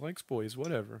magazines, because he likes boys,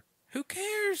 whatever. Who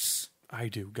cares? I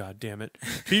do, god damn it.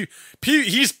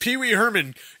 He's Pee Wee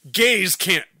Herman. Gays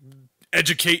can't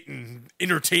educate and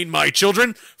entertain my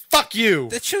children. Fuck you!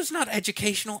 That show's not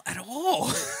educational at all.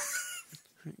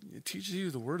 It teaches you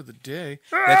the word of the day.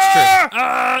 That's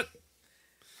true.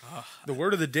 The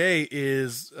word of the day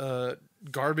is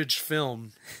garbage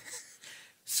film.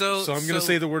 So I'm going to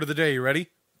say the word of the day. You ready?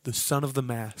 The Son of the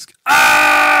Mask.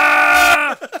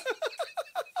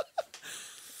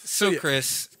 So,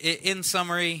 Chris, in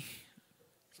summary...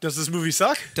 Does this movie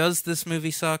suck? Does this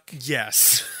movie suck?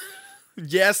 Yes.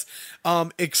 Yes,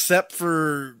 except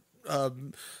for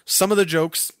some of the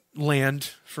jokes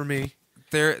land for me.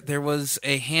 There was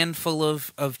a handful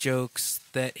of jokes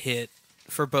that hit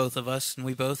for both of us, and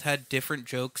we both had different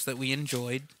jokes that we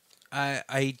enjoyed.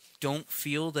 I don't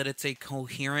feel that it's a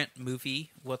coherent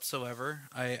movie whatsoever.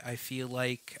 I feel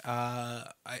like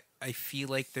I feel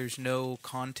like there's no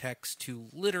context to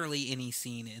literally any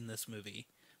scene in this movie.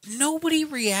 Nobody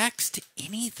reacts to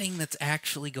anything that's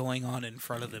actually going on in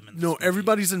front of them. In this movie.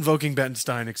 Everybody's invoking Ben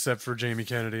Stein except for Jamie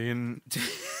Kennedy, and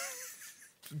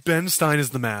Ben Stein is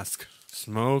the mask.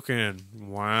 Smoking.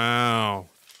 Wow.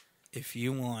 If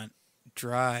you want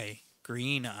dry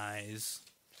green eyes.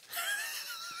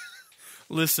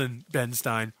 Listen, Ben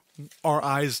Stein, our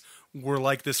eyes were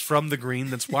like this from the green.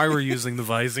 That's why we're using the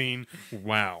Visine.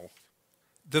 Wow.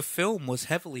 The film was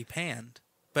heavily panned,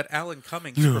 but Alan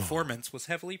Cummings' performance was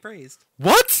heavily praised.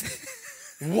 What?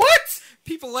 What?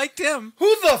 People liked him.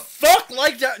 Who the fuck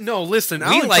liked that? No, listen.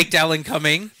 We liked Alan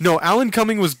Cumming. No, Alan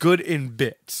Cumming was good in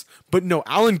bits. But no,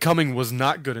 Alan Cumming was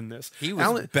not good in this. He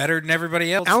was better than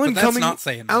everybody else, but that's not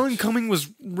saying much. Alan Cumming was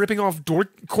ripping off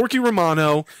Corky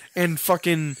Romano and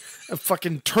fucking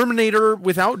Terminator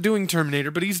without doing Terminator,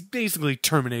 but he's basically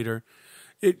Terminator.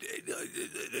 No.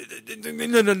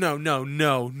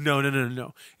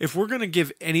 If we're gonna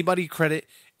give anybody credit,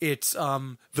 it's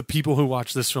the people who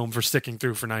watch this film for sticking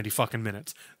through for 90 fucking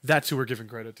minutes. That's who we're giving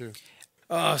credit to.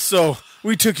 So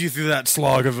we took you through that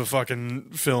slog of a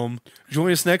fucking film.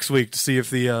 Join us next week to see if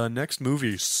the next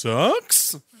movie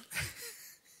sucks.